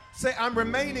 Say, I'm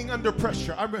remaining under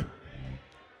pressure.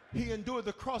 He endured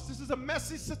the cross. This is a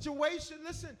messy situation.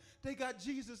 Listen, they got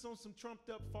Jesus on some trumped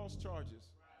up false charges.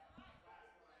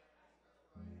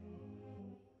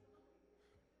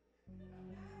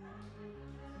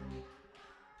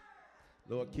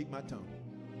 Lord, keep my tongue.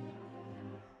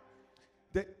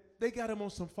 They got him on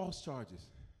some false charges.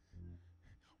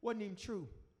 Wasn't even true.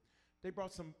 They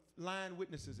brought some lying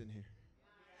witnesses in here.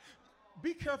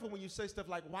 Be careful when you say stuff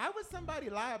like, why would somebody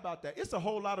lie about that? It's a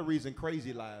whole lot of reasons,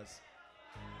 crazy lies.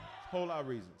 Whole lot of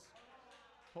reasons.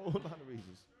 Whole lot of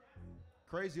reasons.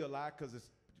 Crazy or lie because it's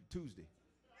Tuesday.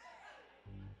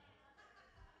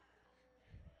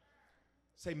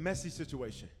 Say messy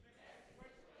situation.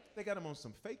 They got him on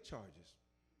some fake charges.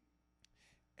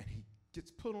 And he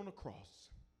gets put on a cross.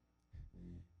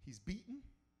 He's beaten.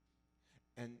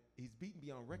 And he's beaten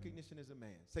beyond recognition as a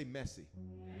man. Say messy.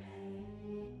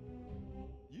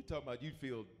 You talking about you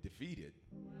feel defeated.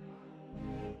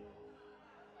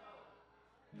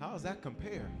 How does that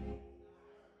compare?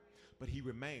 But he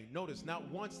remained. Notice, not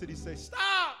once did he say,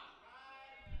 stop.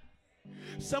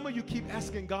 Some of you keep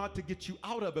asking God to get you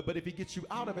out of it, but if he gets you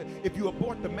out of it, if you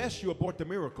abort the mess, you abort the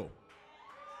miracle.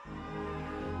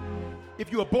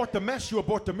 If you abort the mess, you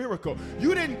abort the miracle.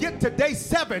 You didn't get to day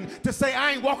 7 to say,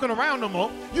 I ain't walking around no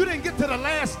more. You didn't get to the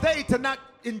last day to not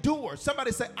endure.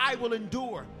 Somebody say, I will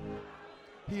endure.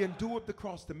 He endured the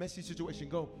cross, the messy situation.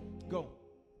 Go.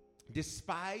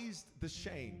 Despised the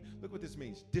shame. Look what this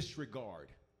means. Disregard.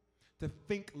 To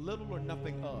think little or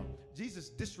nothing of. Jesus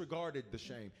disregarded the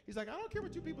shame. He's like, I don't care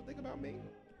what you people think about me.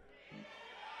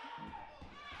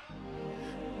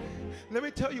 Let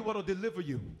me tell you what will deliver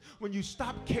you. When you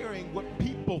stop caring what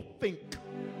people think.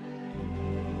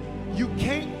 You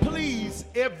can't please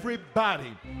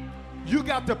everybody. You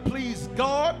got to please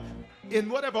God. In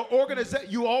whatever organization,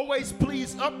 you always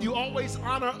please up, you always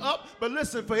honor up. But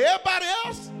listen, for everybody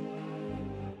else,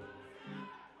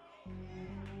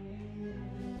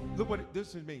 look what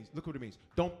this means. Look what it means.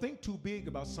 Don't think too big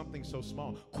about something so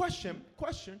small. Question.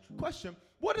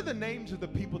 What are the names of the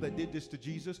people that did this to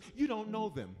Jesus? You don't know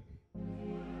them.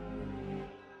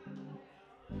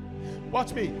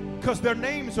 Watch me, because their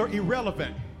names are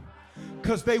irrelevant,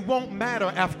 because they won't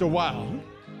matter after a while.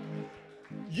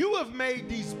 You have made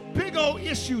these big old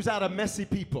issues out of messy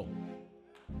people.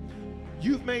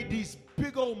 You've made these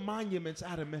big old monuments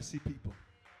out of messy people.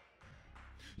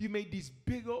 You made these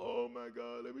big old, oh my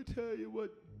God, let me tell you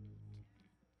what.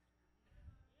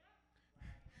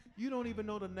 You don't even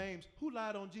know the names. Who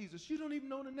lied on Jesus? You don't even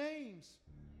know the names.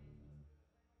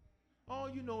 All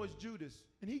you know is Judas,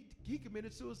 and he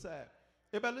committed suicide.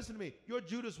 Everybody listen to me. Your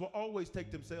Judas will always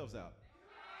take themselves out.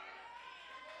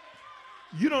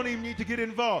 You don't even need to get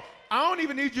involved. I don't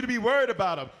even need you to be worried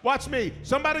about them. Watch me.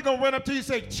 Somebody gonna run up to you and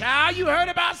say, child, you heard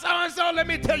about so-and-so? Let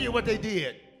me tell you what they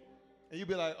did. And you'll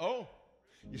be like, oh,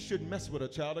 you shouldn't mess with a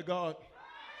child of God.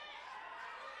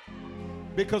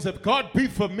 Because if God be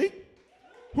for me,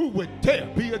 who would dare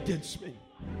be against me?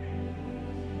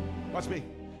 Watch me.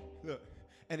 Look.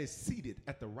 And is seated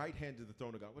at the right hand of the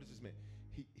throne of God. What does this mean?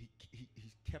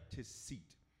 He kept his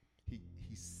seat. He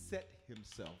set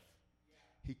himself.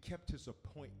 He kept his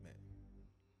appointment.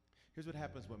 Here's what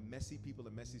happens when messy people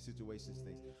and messy situations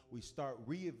things. We start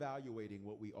reevaluating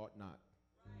what we ought not.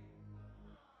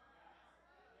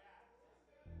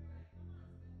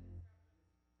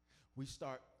 We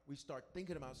start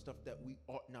thinking about stuff that we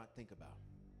ought not think about.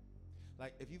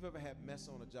 Like if you've ever had mess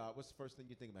on a job, what's the first thing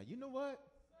you think about? You know what?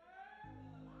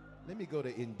 Let me go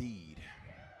to Indeed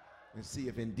and see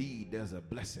if Indeed there's a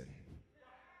blessing.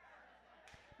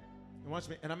 And watch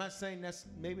me, and I'm not saying that's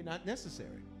maybe not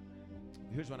necessary.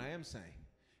 Here's what I am saying,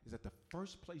 is that the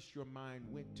first place your mind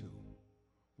went to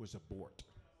was abort.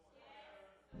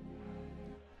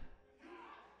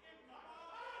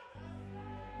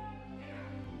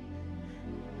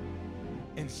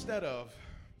 Instead of,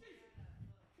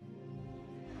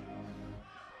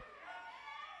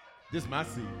 this is my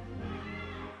seat.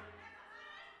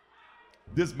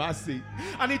 This is my seat.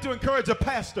 I need to encourage a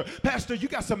pastor. Pastor, you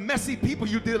got some messy people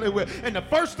you're dealing with. And the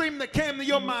first thing that came to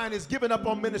your mind is giving up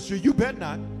on ministry. You bet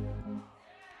not.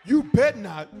 You bet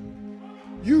not.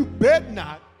 You bet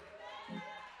not.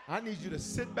 I need you to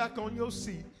sit back on your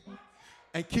seat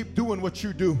and keep doing what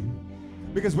you do.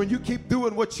 Because when you keep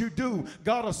doing what you do,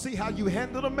 God will see how you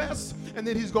handle the mess, and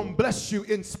then he's going to bless you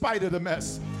in spite of the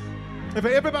mess. And for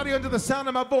everybody under the sound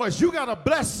of my voice, you got a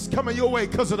bless coming your way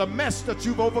because of the mess that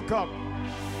you've overcome.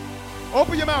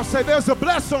 Open your mouth, say, there's a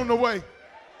bless on the way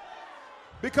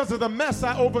because of the mess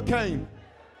I overcame.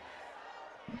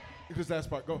 Here's the last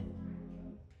part. Go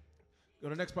to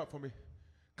the next part for me.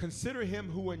 Consider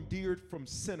him who endured from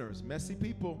sinners, messy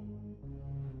people,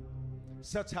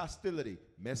 such hostility,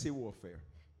 messy warfare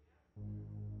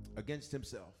against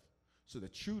himself, so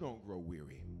that you don't grow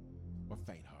weary or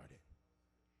faint-hearted.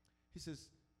 He says,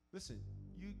 listen,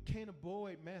 you can't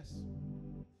avoid mess.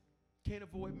 Can't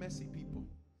avoid messy people.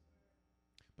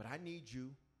 But I need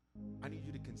you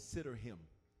to consider him,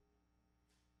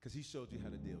 because he showed you how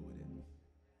to deal with it.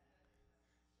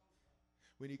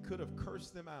 When he could have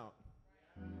cursed them out.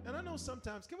 And I know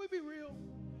sometimes, can we be real?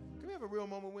 Can we have a real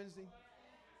moment Wednesday?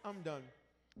 I'm done.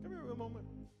 Can we have a real moment?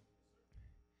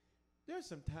 There's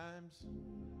some times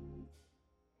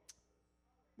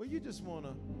where you just want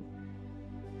to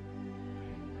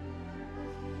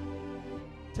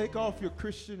take off your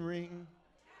Christian ring,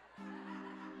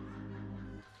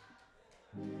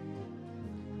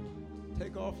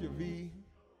 take off your V,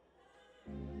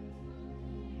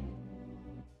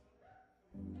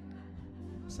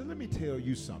 so let me tell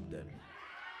you something,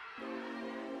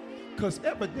 because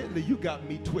evidently you got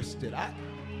me twisted.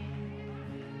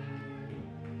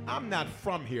 I'm not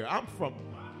from here. I'm from...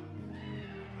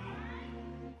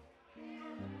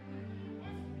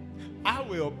 I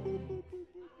will...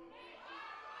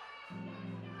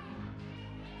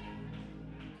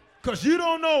 Because you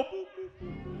don't know.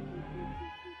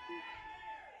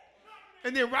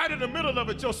 And then right in the middle of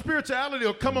it, your spirituality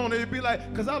will come on and it'll be like,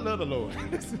 because I love the Lord.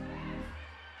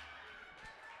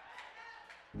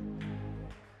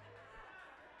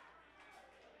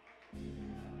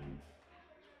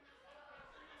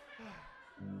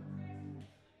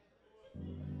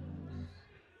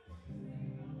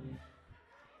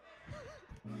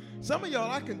 Some of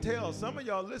y'all, I can tell, some of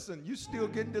y'all, listen, you still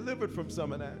getting delivered from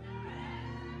some of that.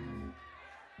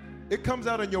 It comes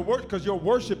out in your work because your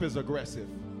worship is aggressive.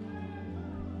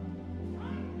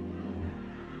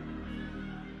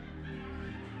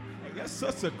 That's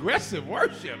such aggressive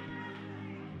worship.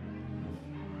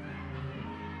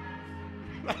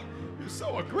 You're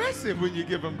so aggressive when you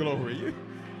give him glory.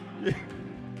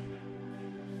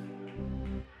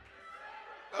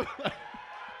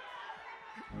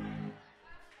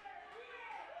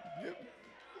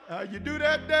 How you do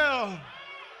that now?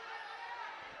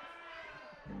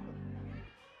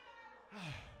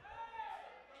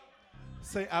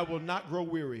 Say, I will not grow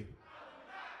weary.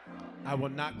 I will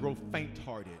not grow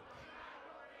faint-hearted.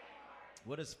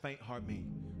 What does faint heart mean?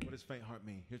 What does faint heart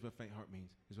mean? Here's what faint heart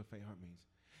means. Here's what faint heart means.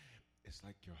 It's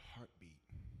like your heartbeat.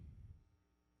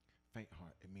 Faint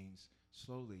heart. It means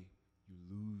slowly you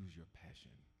lose your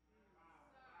passion.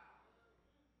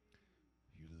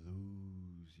 You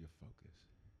lose your focus.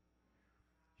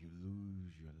 You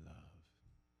lose your love.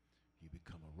 You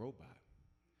become a robot.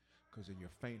 Because in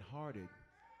your faint-hearted,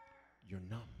 you're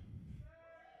numb.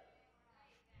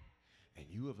 And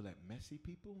you have let messy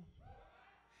people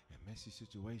and messy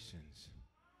situations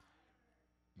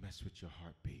mess with your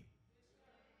heartbeat.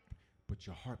 But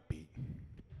your heartbeat's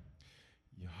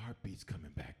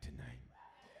coming back tonight.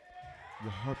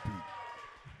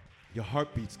 Your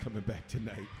heartbeat's coming back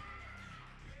tonight.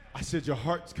 I said your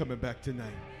heart's coming back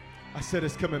tonight. I said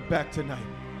it's coming back tonight.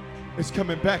 It's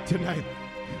coming back tonight.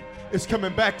 It's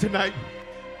coming back tonight.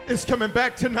 It's coming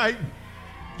back tonight.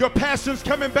 Your passion's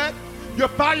coming back. Your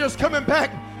fire's coming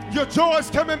back. Your joy's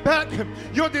coming back.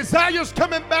 Your desire's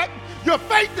coming back. Your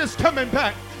faith is coming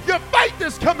back. Your faith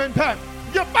is coming back.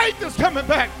 Your faith is coming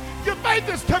back. Your faith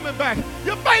is coming back.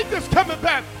 Your faith is coming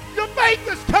back. Your faith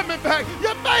is coming back.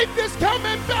 Your faith is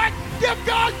coming back. Give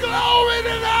God glory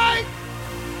tonight.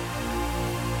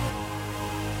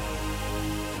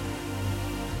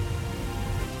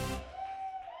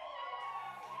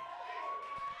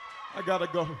 I gotta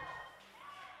go.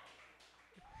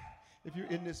 If you're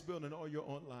in this building or you're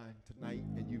online tonight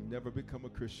and you've never become a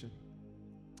Christian,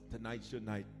 tonight's your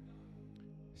night.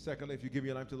 Secondly, if you give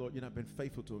your life to the Lord, you've not been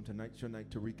faithful to him, tonight's your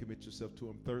night to recommit yourself to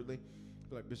him. Thirdly,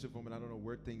 like Bishop Foreman, I don't know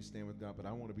where things stand with God, but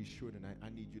I want to be sure tonight. I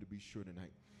need you to be sure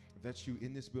tonight. If that's you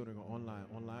in this building or online,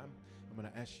 I'm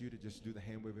going to ask you to just do the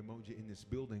hand wave emoji in this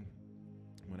building.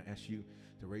 I'm going to ask you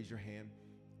to raise your hand.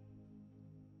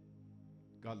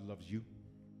 God loves you.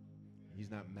 He's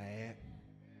not mad.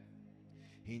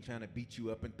 He ain't trying to beat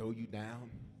you up and throw you down.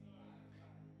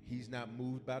 He's not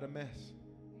moved by the mess.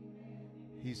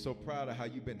 He's so proud of how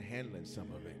you've been handling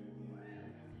some of it.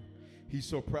 He's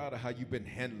so proud of how you've been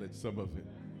handling some of it.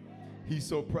 He's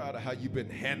so proud of how you've been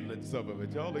handling some of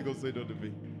it. Y'all ain't gonna say no to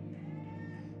me.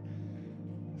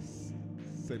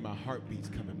 Say, my heartbeat's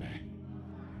coming back.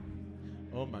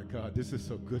 Oh my God, this is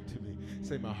so good to me.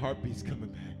 Say, my heartbeat's coming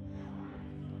back.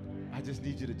 I just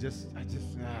need you to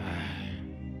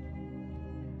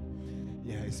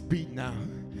yeah, it's beating now.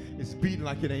 It's beating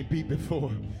like it ain't beat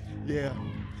before. Yeah,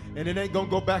 and it ain't gonna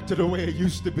go back to the way it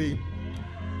used to be.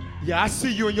 Yeah, I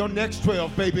see you in your next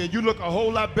 12, baby, and you look a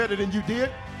whole lot better than you did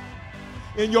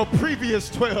in your previous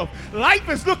 12. Life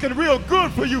is looking real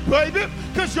good for you, baby,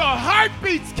 because your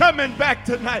heartbeat's coming back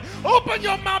tonight. Open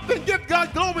your mouth and give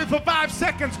God glory for 5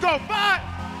 seconds. Go. 5,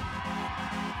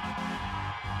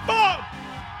 4,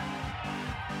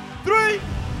 3,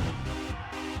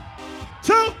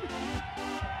 2,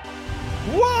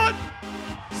 1.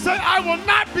 Say, I will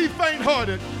not be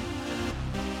faint-hearted.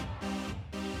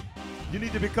 You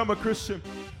need to become a Christian.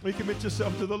 You commit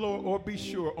yourself to the Lord, or be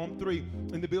sure. On 3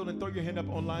 in the building, throw your hand up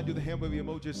online. Do the hand wave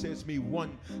emoji. It says me.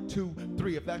 1, 2,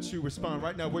 3. If that's you, respond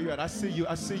right now where you're at. I see you.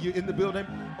 I see you in the building.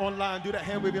 Online, do that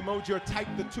hand wave emoji or type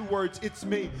the 2 words, it's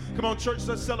me. Come on, church,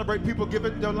 let's celebrate people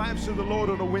giving their lives to the Lord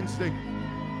on a Wednesday.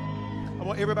 I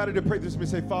want everybody to pray this with me.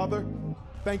 Say, Father,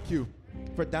 thank you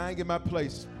for dying in my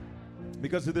place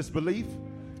because of this belief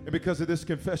and because of this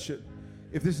confession.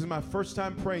 If this is my first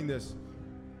time praying this,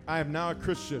 I am now a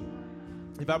Christian.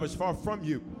 If I was far from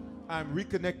you, I'm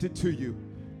reconnected to you.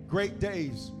 Great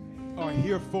days are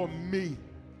here for me.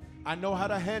 I know how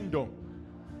to handle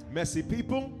messy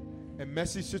people and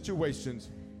messy situations.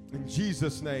 In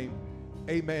Jesus' name,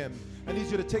 amen. I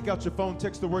need you to take out your phone,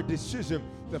 text the word decision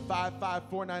to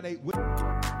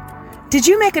 55498. Did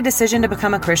you make a decision to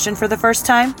become a Christian for the first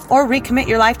time or recommit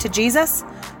your life to Jesus?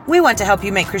 We want to help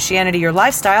you make Christianity your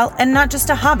lifestyle and not just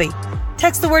a hobby.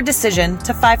 Text the word decision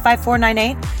to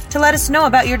 55498 to let us know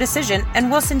about your decision, and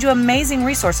we'll send you amazing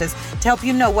resources to help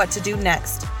you know what to do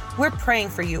next. We're praying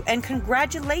for you, and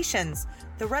congratulations!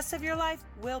 The rest of your life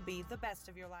will be the best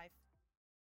of your life.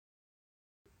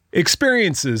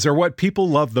 Experiences are what people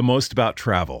love the most about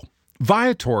travel.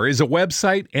 Viator is a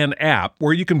website and app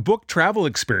where you can book travel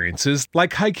experiences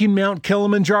like hiking Mount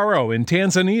Kilimanjaro in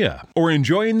Tanzania or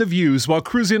enjoying the views while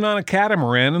cruising on a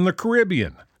catamaran in the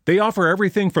Caribbean. They offer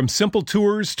everything from simple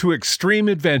tours to extreme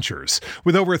adventures.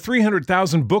 With over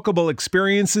 300,000 bookable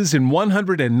experiences in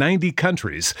 190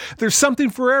 countries, there's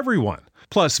something for everyone.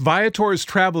 Plus, Viator's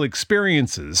travel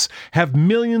experiences have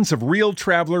millions of real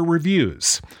traveler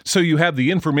reviews, so you have the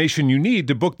information you need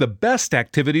to book the best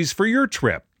activities for your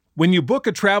trip. When you book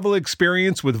a travel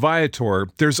experience with Viator,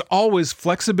 there's always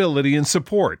flexibility and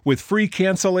support with free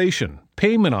cancellation,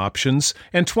 payment options,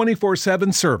 and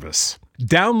 24/7 service.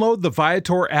 Download the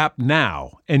Viator app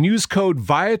now and use code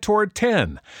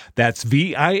Viator10. That's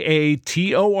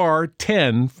Viator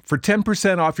 10 for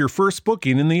 10% off your first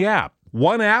booking in the app.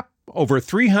 One app, over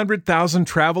 300,000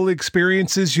 travel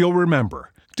experiences you'll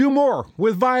remember. Do more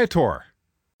with Viator.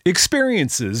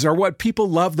 Experiences are what people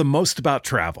love the most about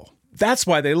travel. That's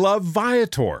why they love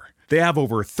Viator. They have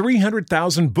over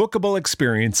 300,000 bookable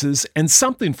experiences and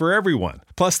something for everyone.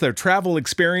 Plus, their travel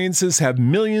experiences have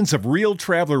millions of real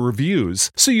traveler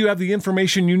reviews, so you have the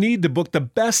information you need to book the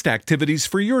best activities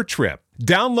for your trip.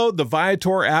 Download the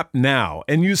Viator app now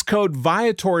and use code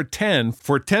Viator10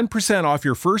 for 10% off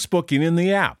your first booking in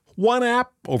the app. One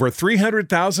app, over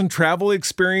 300,000 travel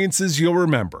experiences you'll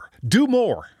remember. Do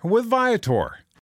more with Viator.